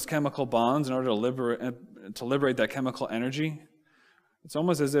breaking those chemical bonds in order to liberate that chemical energy, it's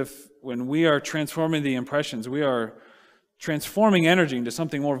almost as if when we are transforming the impressions, we are transforming energy into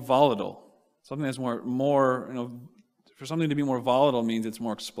something more volatile, something that's more For something to be more volatile means it's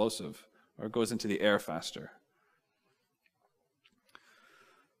more explosive, or it goes into the air faster.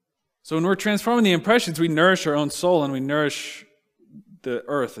 So when we're transforming the impressions, we nourish our own soul and we nourish the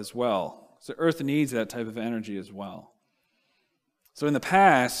earth as well. So earth needs that type of energy as well. So in the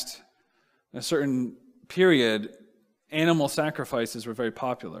past, in a certain period, animal sacrifices were very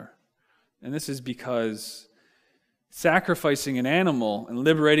popular. And this is because sacrificing an animal and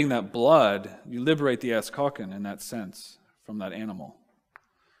liberating that blood, you liberate the Askokin in that sense from that animal.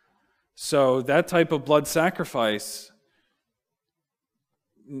 So that type of blood sacrifice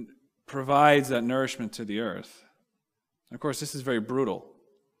provides that nourishment to the earth. And of course, this is very brutal.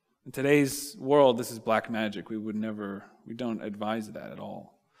 In today's world, this is black magic. We don't advise that at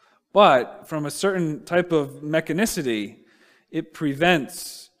all. But from a certain type of mechanicity, it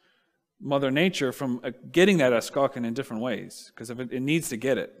prevents Mother Nature from getting that Askokin in different ways, because it needs to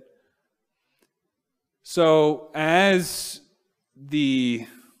get it. So as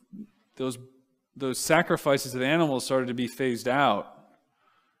those sacrifices of animals started to be phased out,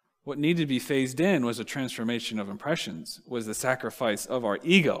 what needed to be phased in was a transformation of impressions, was the sacrifice of our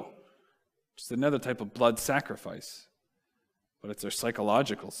ego. Just another type of blood sacrifice, but it's our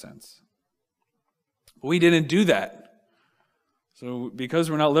psychological sense. But we didn't do that. So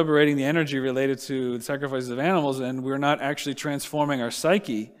because we're not liberating the energy related to the sacrifices of animals, and we're not actually transforming our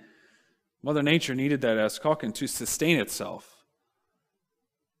psyche, Mother Nature needed that Askokin to sustain itself.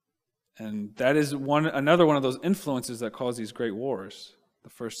 And that is another one of those influences that cause these great wars. The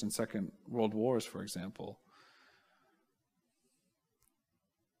First and Second World Wars, for example.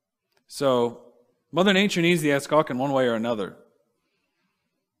 So, Mother Nature needs the Askokin one way or another.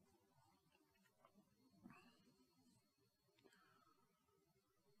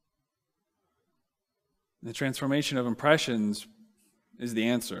 The transformation of impressions is the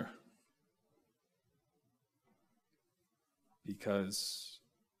answer. Because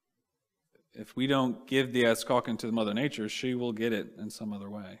if we don't give the Askokin to Mother Nature, she will get it in some other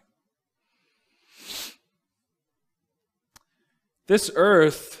way. This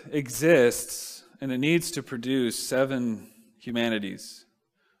earth exists, and it needs to produce 7 humanities.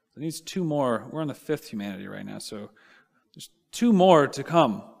 It needs 2 more. We're on the 5th humanity right now, so there's 2 more to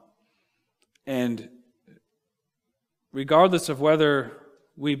come. And regardless of whether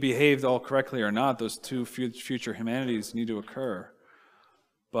we behaved all correctly or not, those 2 future humanities need to occur.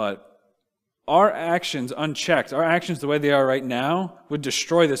 But our actions unchecked, our actions the way they are right now, would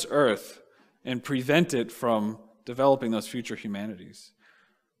destroy this earth and prevent it from developing those future humanities.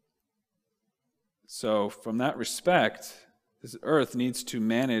 So from that respect, this earth needs to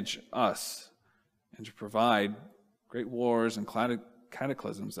manage us and to provide great wars and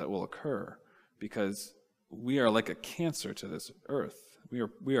cataclysms that will occur, because we are like a cancer to this earth.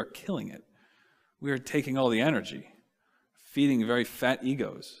 We are killing it. We are taking all the energy, feeding very fat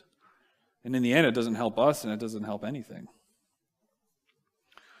egos. And in the end, it doesn't help us, and it doesn't help anything.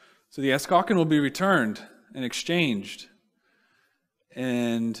 So the Askokin will be returned and exchanged.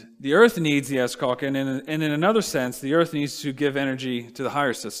 And the earth needs the Askokin, and in another sense, the earth needs to give energy to the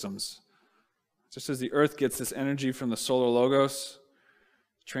higher systems. Just as the earth gets this energy from the solar logos,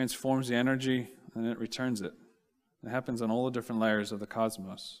 transforms the energy, and it returns it. It happens on all the different layers of the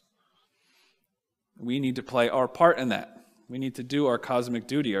cosmos. We need to play our part in that. We need to do our cosmic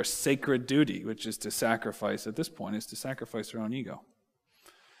duty, our sacred duty, which is to sacrifice, at this point, is to sacrifice our own ego.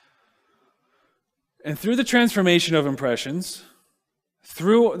 And through the transformation of impressions,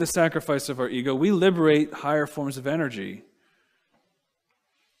 through the sacrifice of our ego, we liberate higher forms of energy.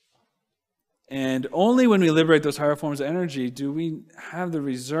 And only when we liberate those higher forms of energy do we have the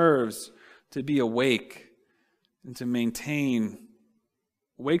reserves to be awake and to maintain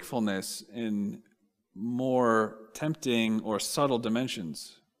wakefulness in more tempting or subtle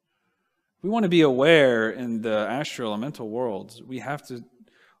dimensions. If we want to be aware in the astral and mental worlds, we have to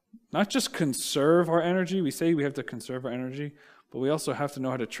not just conserve our energy. We say we have to conserve our energy, but we also have to know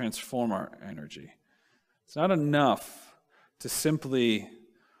how to transform our energy. It's not enough to simply,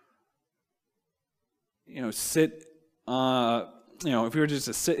 sit, if we were just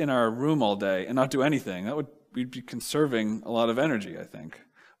to sit in our room all day and not do anything, we'd be conserving a lot of energy, I think.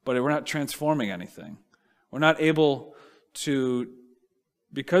 But we're not transforming anything. We're not able to,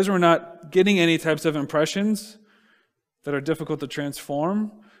 because we're not getting any types of impressions that are difficult to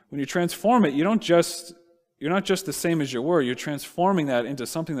transform. When you transform it, you're not just the same as you were. You're transforming that into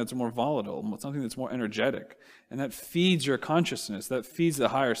something that's more volatile, something that's more energetic. And that feeds your consciousness. That feeds the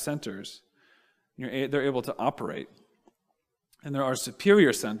higher centers. They're able to operate. And there are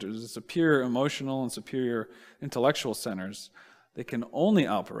superior centers, superior emotional and superior intellectual centers. They can only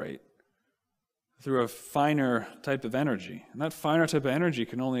operate through a finer type of energy. And that finer type of energy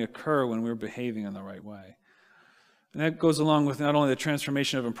can only occur when we're behaving in the right way. And that goes along with not only the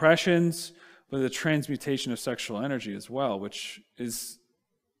transformation of impressions, but the transmutation of sexual energy as well, which is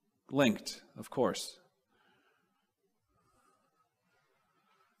linked, of course.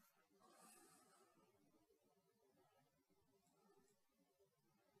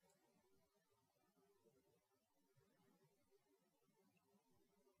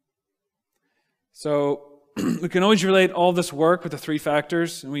 So we can always relate all this work with the three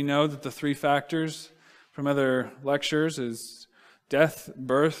factors, and we know that the three factors from other lectures is death,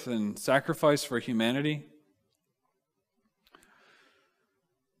 birth, and sacrifice for humanity.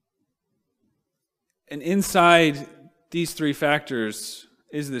 And inside these three factors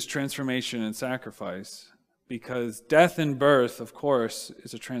is this transformation and sacrifice, because death and birth, of course,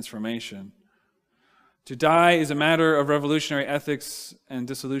 is a transformation. To die is a matter of revolutionary ethics and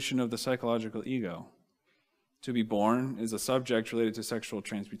dissolution of the psychological ego. To be born is a subject related to sexual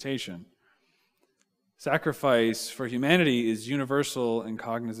transmutation. Sacrifice for humanity is universal and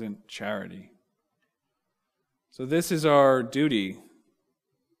cognizant charity. So this is our duty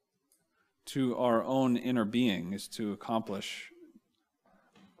to our own inner being, is to accomplish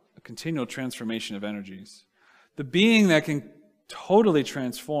a continual transformation of energies. The being that can totally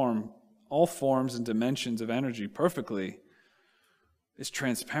transform all forms and dimensions of energy perfectly is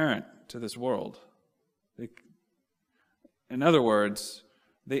transparent to this world. In other words,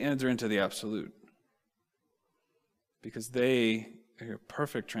 they enter into the absolute, because they are a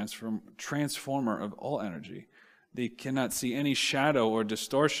perfect transformer of all energy. They cannot see any shadow or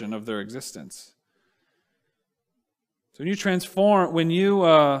distortion of their existence. So when you transform,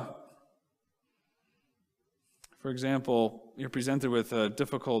 for example, you're presented with a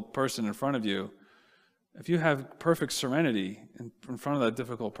difficult person in front of you, if you have perfect serenity in front of that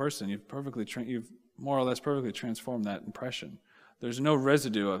difficult person, you've more or less perfectly transformed that impression. There's no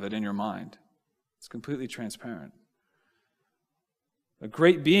residue of it in your mind. It's completely transparent. A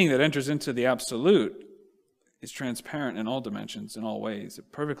great being that enters into the absolute is transparent in all dimensions, in all ways.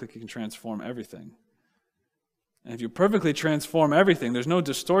 It perfectly can transform everything. And if you perfectly transform everything, there's no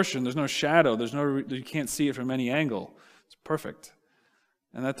distortion, there's no shadow, you can't see it from any angle. It's perfect.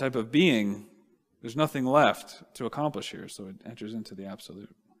 And that type of being, there's nothing left to accomplish here, so it enters into the absolute.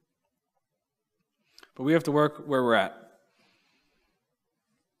 But we have to work where we're at.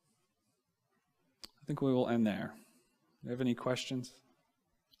 I think we will end there. Do you have any questions?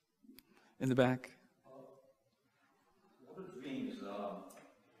 In the back? What are dreams?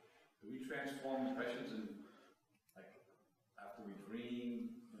 Do we transform impressions and after we dream?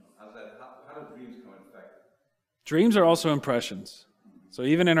 How do dreams come into effect? Dreams are also impressions. So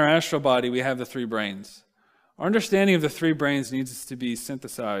even in our astral body, we have the three brains. Our understanding of the three brains needs to be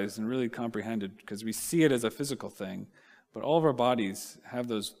synthesized and really comprehended, because we see it as a physical thing, but all of our bodies have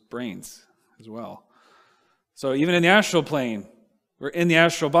those brains as well. So even in the astral plane, we're in the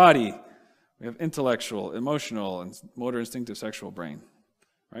astral body. We have intellectual, emotional, and motor instinctive sexual brain.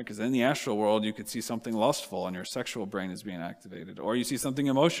 Right? Because in the astral world, you could see something lustful and your sexual brain is being activated. Or you see something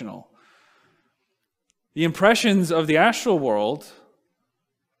emotional. The impressions of the astral world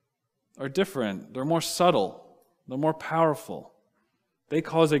are different. They're more subtle. They're more powerful. They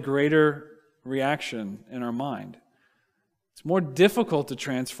cause a greater reaction in our mind. It's more difficult to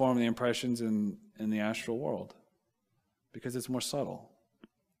transform the impressions in the astral world because it's more subtle.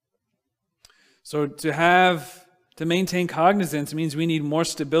 So to maintain cognizance means we need more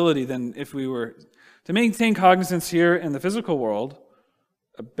stability than if we were... To maintain cognizance here in the physical world,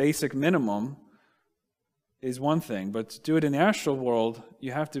 a basic minimum is one thing, but to do it in the astral world,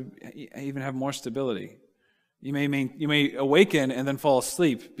 you have to even have more stability. You may awaken and then fall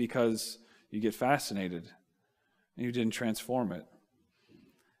asleep because you get fascinated and you didn't transform it.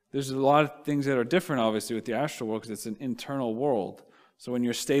 There's a lot of things that are different, obviously, with the astral world because it's an internal world. So when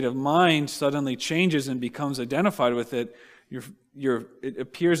your state of mind suddenly changes and becomes identified with it, it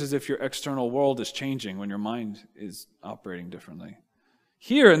appears as if your external world is changing when your mind is operating differently.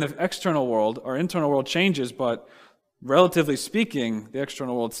 Here in the external world, our internal world changes, but relatively speaking, the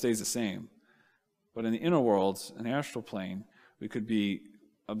external world stays the same. But in the inner worlds, in the astral plane, we could be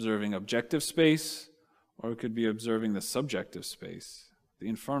observing objective space, or we could be observing the subjective space, the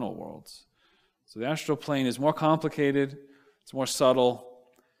infernal worlds. So the astral plane is more complicated, it's more subtle,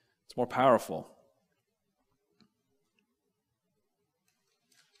 it's more powerful.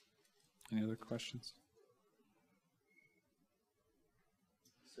 Any other questions?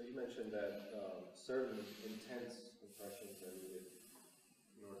 So you mentioned that certain intense impressions are needed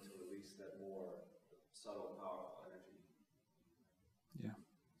in order to release that more subtle, powerful energy. Yeah.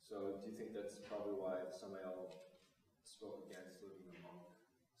 So do you think that's probably why Samael spoke against living a monk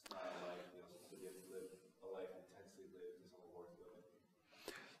style life? You know, so you have to live a life intensely lived is only worth living.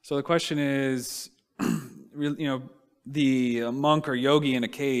 So the question is, the monk or yogi in a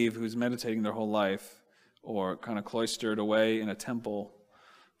cave who's meditating their whole life, or kind of cloistered away in a temple,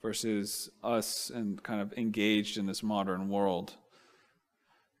 versus us and kind of engaged in this modern world.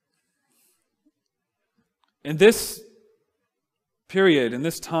 In this period, in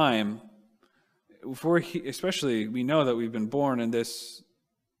this time, especially we know that we've been born in this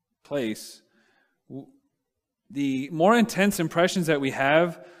place, the more intense impressions that we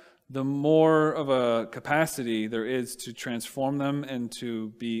have, the more of a capacity there is to transform them and to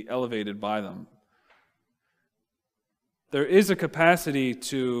be elevated by them. There is a capacity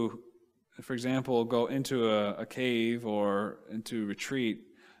to, for example, go into a cave or into retreat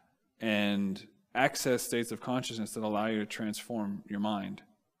and access states of consciousness that allow you to transform your mind.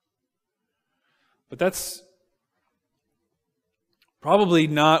 But that's probably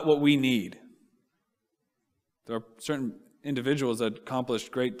not what we need. There are certain individuals that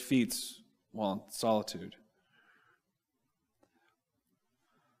accomplished great feats while in solitude.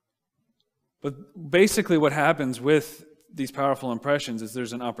 But basically what happens with these powerful impressions is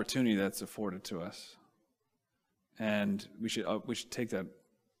there's an opportunity that's afforded to us. And we should take that.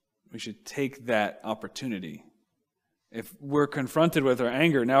 We should take that opportunity. If we're confronted with our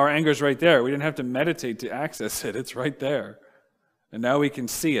anger, now our anger is right there. We didn't have to meditate to access it. It's right there. And now we can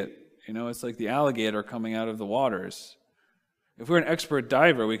see it. You know, it's like the alligator coming out of the waters. If we're an expert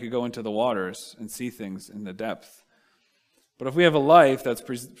diver, we could go into the waters and see things in the depth. But if we have a life that's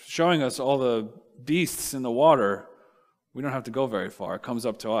showing us all the beasts in the water, we don't have to go very far. It comes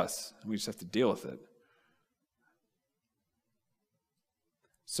up to us, and we just have to deal with it.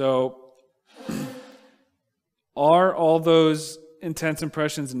 So, are all those intense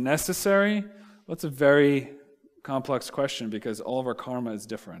impressions necessary? Well, that's a very complex question because all of our karma is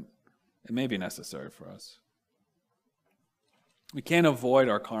different. It may be necessary for us. We can't avoid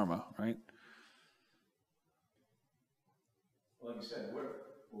our karma, right? Like you said,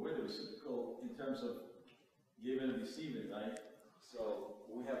 we're the reciprocal in terms of giving and receiving, right? So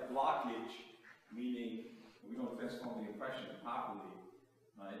we have blockage, meaning we don't transform the impression properly,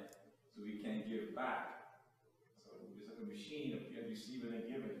 right? So we can't give back. So it's like a machine of receiving and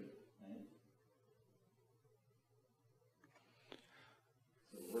giving, right?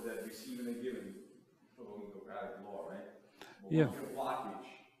 So with that receiving and giving, following the Gnostic law, right? But Yeah. once you have blockage,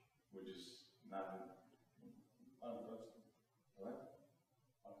 which is not unconscious, what?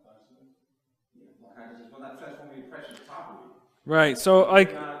 Unconscious? Yeah, unconscious, we're not transforming the impressions properly. Right. So,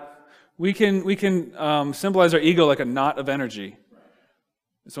 like, we can symbolize our ego like a knot of energy.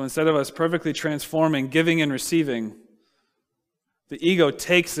 So instead of us perfectly transforming, giving and receiving, the ego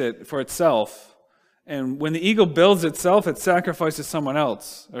takes it for itself. And when the ego builds itself, it sacrifices someone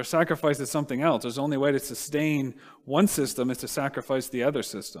else or sacrifices something else. There's only way to sustain one system is to sacrifice the other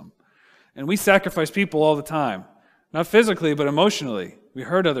system. And we sacrifice people all the time. Not physically, but emotionally. We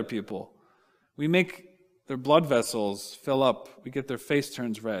hurt other people. We make their blood vessels fill up. We get their face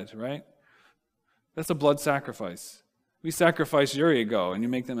turns red, right? That's a blood sacrifice. We sacrifice your ego, and you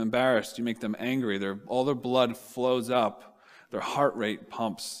make them embarrassed. You make them angry. All their blood flows up. Their heart rate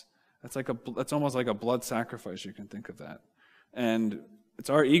pumps. That's almost like a blood sacrifice. You can think of that, and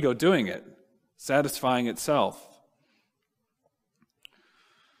it's our ego doing it, satisfying itself.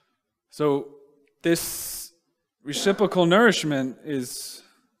 So this reciprocal nourishment is.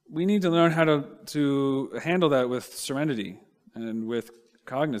 We need to learn how to handle that with serenity and with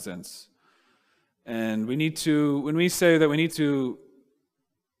cognizance. And we need to, when we say that we need to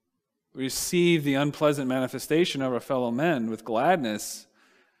receive the unpleasant manifestation of our fellow men with gladness,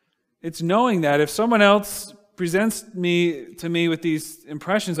 it's knowing that if someone else presents to me with these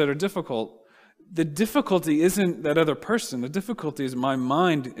impressions that are difficult, the difficulty isn't that other person. The difficulty is my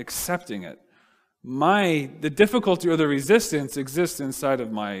mind accepting it. The difficulty or the resistance exists inside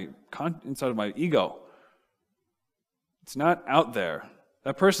of my ego. It's not out there.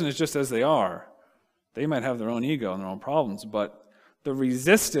 That person is just as they are. They might have their own ego and their own problems, but the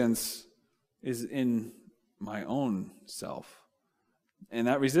resistance is in my own self. And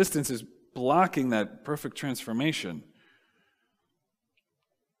that resistance is blocking that perfect transformation.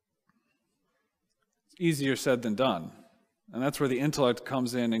 It's easier said than done. And that's where the intellect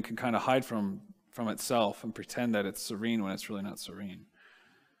comes in and can kind of hide from itself and pretend that it's serene when it's really not serene.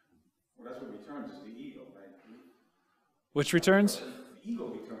 Well, that's what returns is the ego, right? Which returns? The ego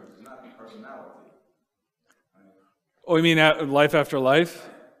returns, it's not the personality. Oh, you mean life after life?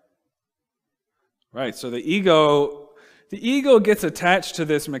 Right, so the ego, The ego gets attached to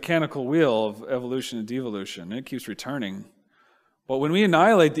this mechanical wheel of evolution and devolution. It keeps returning. But when we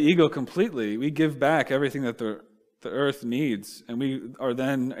annihilate the ego completely, we give back everything that the earth needs, and we are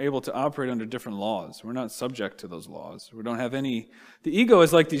then able to operate under different laws. We're not subject to those laws. We don't have any... The ego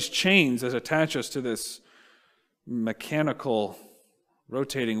is like these chains that attach us to this mechanical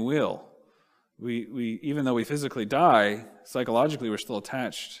rotating wheel. We even though we physically die, psychologically we're still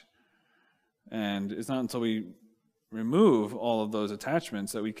attached. And it's not until we remove all of those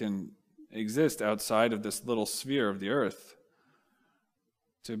attachments that we can exist outside of this little sphere of the earth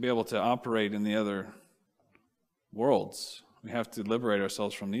to be able to operate in the other worlds. We have to liberate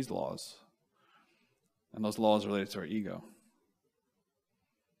ourselves from these laws. And those laws are related to our ego.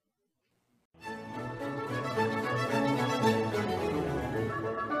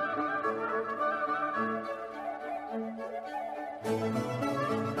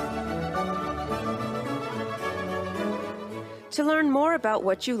 To learn more about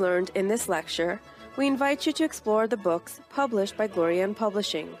what you learned in this lecture, we invite you to explore the books published by Glorian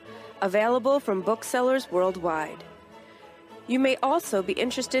Publishing, available from booksellers worldwide. You may also be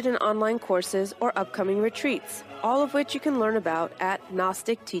interested in online courses or upcoming retreats, all of which you can learn about at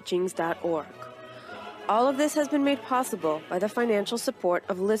GnosticTeachings.org. All of this has been made possible by the financial support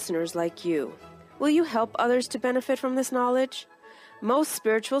of listeners like you. Will you help others to benefit from this knowledge? Most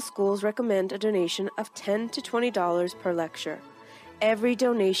spiritual schools recommend a donation of $10 to $20 per lecture. Every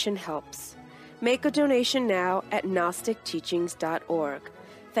donation helps. Make a donation now at GnosticTeachings.org.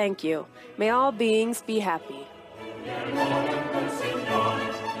 Thank you. May all beings be happy.